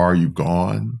how far you've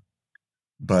gone.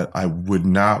 But I would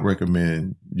not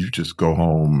recommend you just go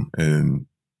home and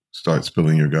start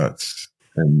spilling your guts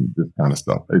and this kind of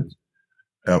stuff.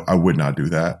 I would not do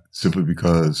that simply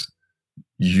because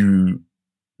you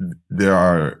there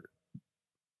are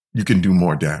you can do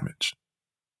more damage.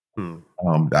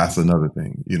 That's another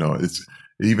thing. It's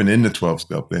even in the 12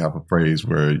 step, they have a phrase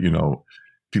where,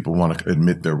 people want to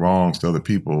admit their wrongs to other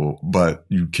people, but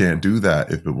you can't do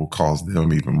that if it will cause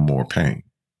them even more pain.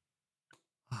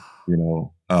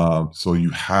 So you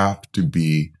have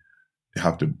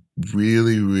to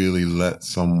really, really let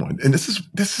someone, and this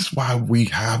is why we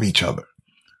have each other.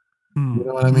 You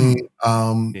know what I mean?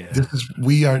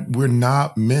 We're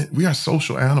not meant, we are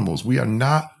social animals. We are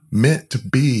not meant to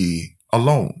be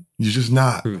alone. You're just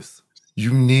not. Truth.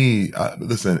 You need,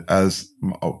 listen, as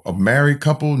a married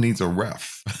couple needs a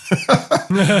ref.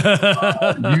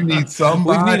 You need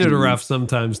somebody. We've needed a ref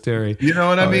sometimes, Terry. You know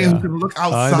what I mean? Yeah. Who can look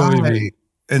outside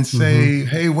and say,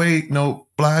 hey, wait, no,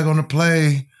 flag on the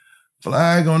play.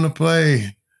 Flag on the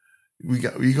play. We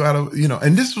got to,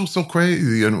 and this was so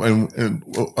crazy and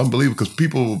unbelievable because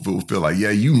people will feel like, yeah,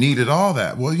 you needed all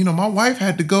that. Well, my wife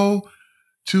had to go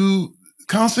to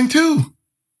counseling too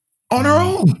on her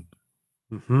own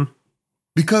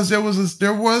because there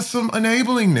was some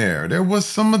enabling there. There was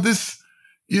some of this,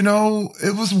 it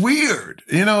was weird.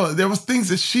 There was things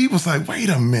that she was like, wait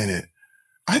a minute,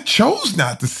 I chose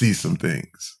not to see some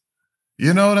things.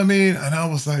 You know what I mean? And I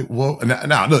was like, well,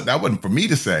 now look, that wasn't for me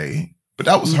to say. But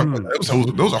that was her.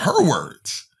 Those are her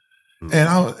words,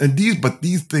 and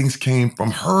these things came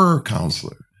from her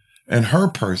counselor and her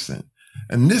person,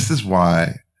 and this is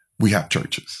why we have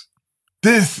churches.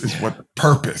 This is what the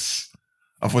purpose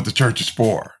of what the church is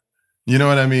for. You know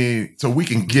what I mean? So we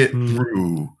can get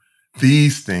through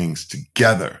these things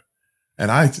together. And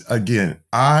I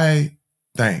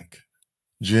thank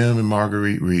Jim and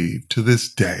Marguerite Reed to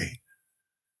this day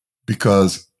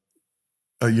because.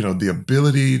 The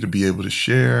ability to be able to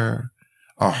share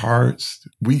our hearts.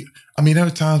 There were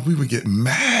times we would get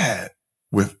mad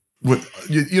with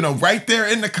right there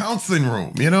in the counseling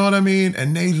room, you know what I mean?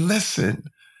 And they listened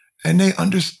and they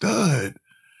understood.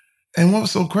 And what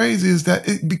was so crazy is that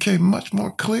it became much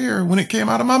more clear when it came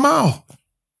out of my mouth,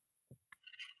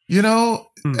 and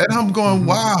I'm going,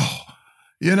 wow,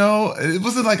 it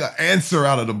wasn't like an answer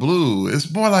out of the blue.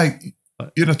 It's more like,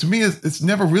 to me, it's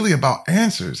never really about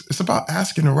answers. It's about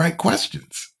asking the right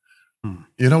questions.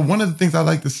 One of the things I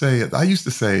like to say, I used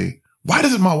to say, why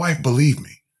doesn't my wife believe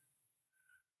me?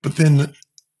 But then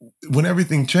when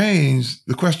everything changed,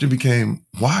 the question became,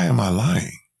 why am I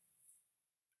lying?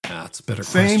 That's a better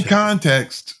Same question.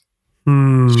 context,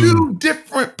 two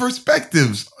different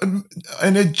perspectives.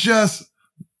 And it just,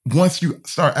 once you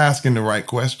start asking the right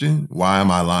question, why am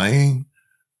I lying?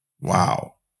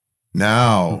 Wow.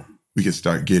 Now we can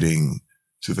start getting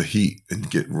to the heat and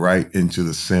get right into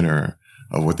the center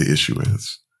of what the issue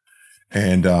is.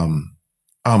 And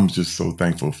I'm just so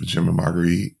thankful for Jim and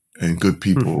Marguerite and good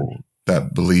people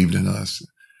that believed in us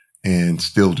and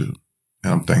still do.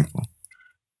 And I'm thankful.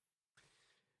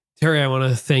 Terry, I want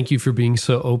to thank you for being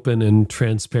so open and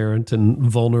transparent and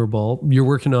vulnerable. You're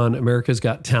working on America's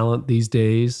Got Talent these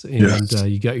days, and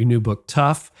you got your new book,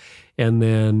 Tough. And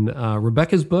then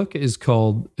Rebecca's book is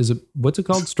called, what's it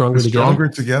called? Stronger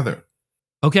Together.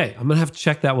 Okay, I'm going to have to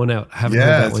check that one out. I haven't heard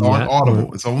that one yet. It's on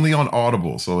Audible. It's only on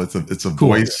Audible, so it's a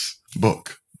voice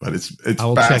book, but it's I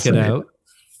will check it out.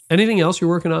 Anything else you're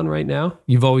working on right now?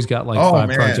 You've always got like 5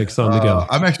 projects on the go.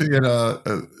 I'm actually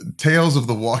in Tales of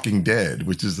the Walking Dead,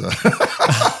 which is a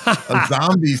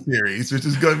zombie series, which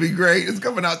is going to be great. It's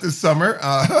coming out this summer.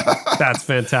 That's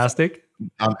fantastic.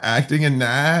 I'm acting in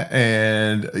that,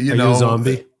 and Are you a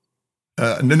zombie?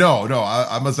 No.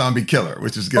 I'm a zombie killer,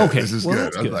 which is good. Okay, this is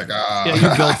good. I was like, yeah,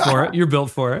 you're built for it. You're built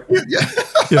for it.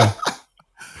 Yeah.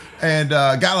 And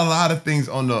got a lot of things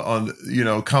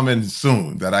on coming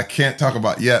soon that I can't talk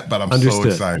about yet, but I'm so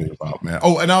excited about, man.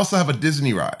 Oh, and I also have a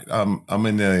Disney ride. I'm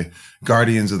in the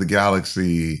Guardians of the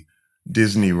Galaxy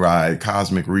Disney ride,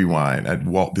 Cosmic Rewind at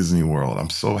Walt Disney World. I'm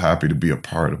so happy to be a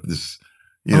part of this,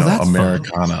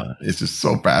 Americana. Fun. It's just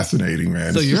so fascinating,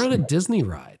 man. So you're on a Disney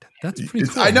ride. That's pretty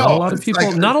cool. I know.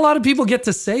 Not a lot of people get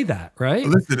to say that, right?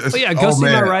 Listen, go see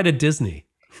my ride at Disney.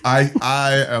 I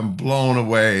am blown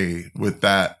away with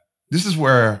that. This is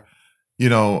where,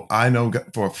 I know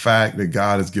for a fact that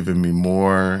God has given me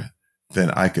more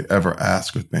than I could ever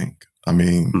ask or think. I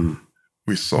mean,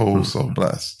 we're so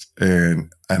blessed.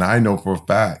 And I know for a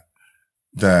fact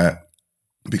that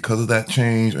because of that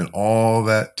change and all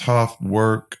that tough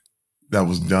work that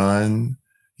was done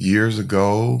years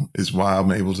ago is why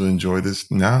I'm able to enjoy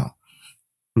this now.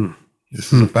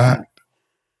 This is a fact.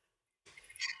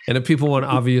 And if people want,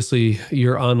 obviously,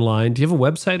 you're online. Do you have a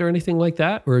website or anything like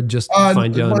that? Or just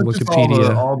find you on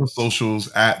Wikipedia? All the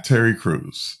socials at Terry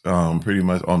Crews, pretty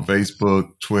much on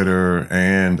Facebook, Twitter,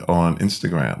 and on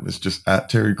Instagram. It's just at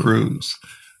Terry Crews.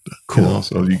 Cool.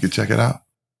 So you can check it out.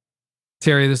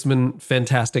 Terry, this has been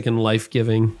fantastic and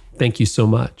life-giving. Thank you so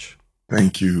much.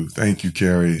 Thank you. Thank you,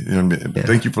 Carrie.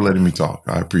 Thank you for letting me talk.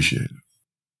 I appreciate it.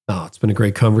 Oh, it's been a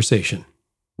great conversation.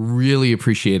 Really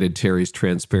appreciated Terry's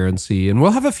transparency. And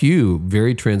we'll have a few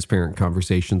very transparent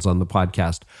conversations on the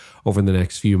podcast over the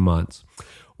next few months.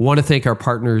 Want to thank our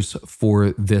partners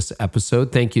for this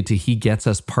episode. Thank you to He Gets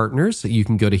Us Partners. You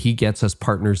can go to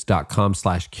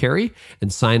hegetsusportners.com/Carrie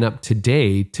and sign up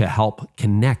today to help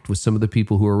connect with some of the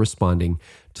people who are responding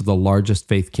to the largest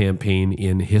faith campaign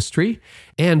in history,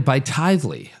 and by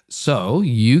Tithely. So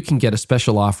you can get a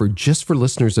special offer just for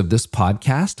listeners of this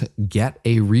podcast. Get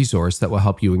a resource that will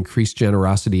help you increase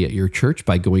generosity at your church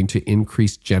by going to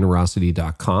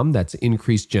increasegenerosity.com. That's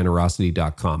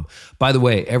increasegenerosity.com. By the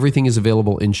way, everything is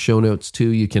available in show notes too.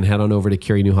 You can head on over to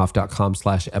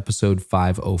carrienewhoff.com/episode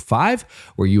 505,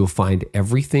 where you will find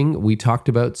everything we talked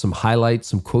about, some highlights,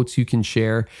 some quotes you can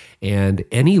share, and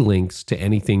any links to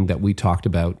anything that we talked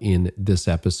about in this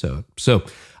episode. So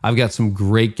I've got some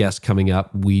great guests coming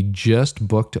up. We just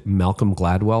booked Malcolm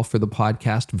Gladwell for the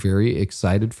podcast. Very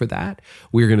excited for that.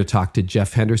 We're going to talk to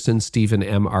Jeff Henderson, Stephen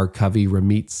M. R. Covey,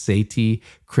 Ramit Sethi,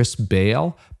 Chris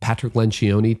Bale, Patrick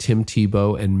Lencioni, Tim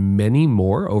Tebow, and many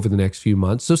more over the next few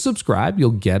months. So subscribe. You'll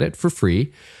get it for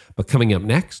free. But coming up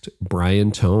next,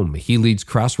 Brian Tome. He leads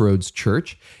Crossroads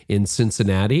Church in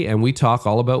Cincinnati, and we talk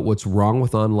all about what's wrong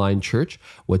with online church,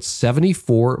 what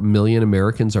 74 million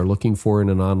Americans are looking for in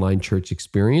an online church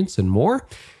experience, and more.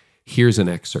 Here's an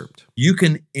excerpt. You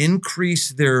can increase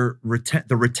the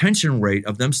retention rate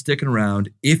of them sticking around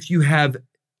if you have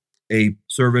a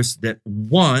service that,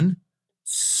 one,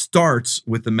 starts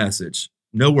with the message.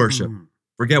 No worship.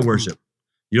 Forget worship.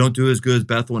 You don't do as good as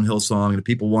Bethel and Hillsong, and if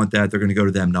people want that, they're going to go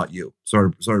to them, not you. Sorry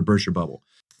to burst your bubble.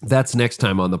 That's next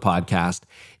time on the podcast.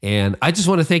 And I just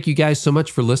want to thank you guys so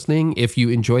much for listening. If you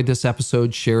enjoyed this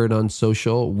episode, share it on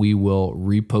social. We will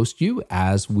repost you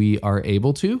as we are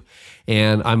able to.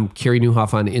 And I'm Carrie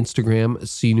Nieuwhof on Instagram,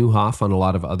 C. Nieuwhof on a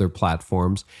lot of other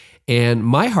platforms. And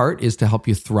my heart is to help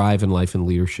you thrive in life and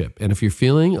leadership. And if you're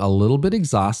feeling a little bit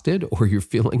exhausted or you're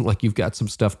feeling like you've got some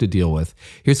stuff to deal with,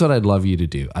 here's what I'd love you to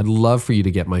do. I'd love for you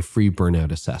to get my free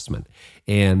burnout assessment.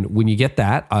 And when you get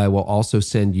that, I will also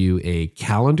send you a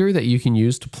calendar that you can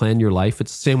use to plan your life.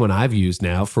 It's the same one I've used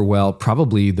now for, well,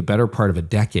 probably the better part of a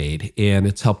decade. And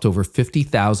it's helped over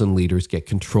 50,000 leaders get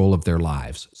control of their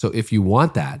lives. So if you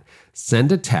want that,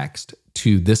 send a text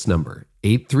to this number,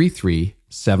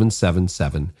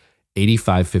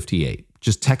 833-777-8558.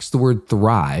 Just text the word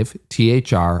THRIVE,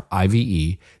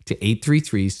 THRIVE, to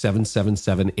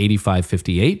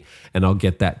 833-777-8558, and I'll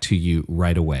get that to you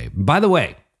right away. By the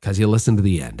way, because you listened to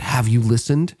the end, have you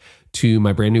listened to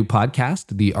my brand new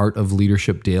podcast, The Art of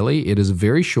Leadership Daily? It is a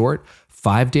very short,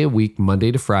 5-day a week,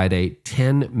 Monday to Friday,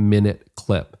 10-minute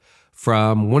clip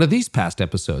from one of these past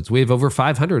episodes. We have over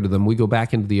 500 of them. We go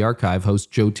back into the archive.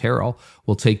 Host Joe Terrell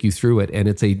will take you through it, and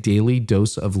it's a daily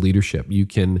dose of leadership. You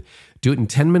can do it in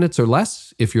 10 minutes or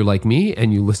less if you're like me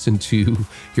and you listen to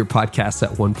your podcasts at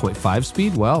 1.5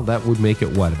 speed. Well, that would make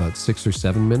it, what, about 6 or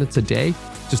 7 minutes a day?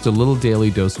 Just a little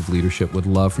daily dose of leadership. Would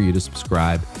love for you to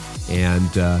subscribe and,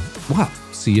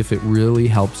 see if it really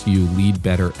helps you lead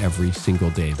better every single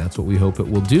day. That's what we hope it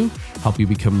will do, help you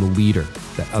become the leader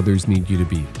that others need you to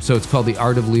be. So it's called The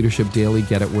Art of Leadership Daily.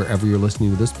 Get it wherever you're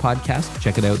listening to this podcast.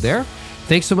 Check it out there.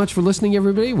 Thanks so much for listening,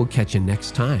 everybody. We'll catch you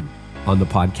next time on the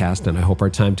podcast, and I hope our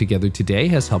time together today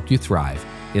has helped you thrive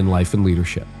in life and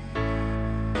leadership.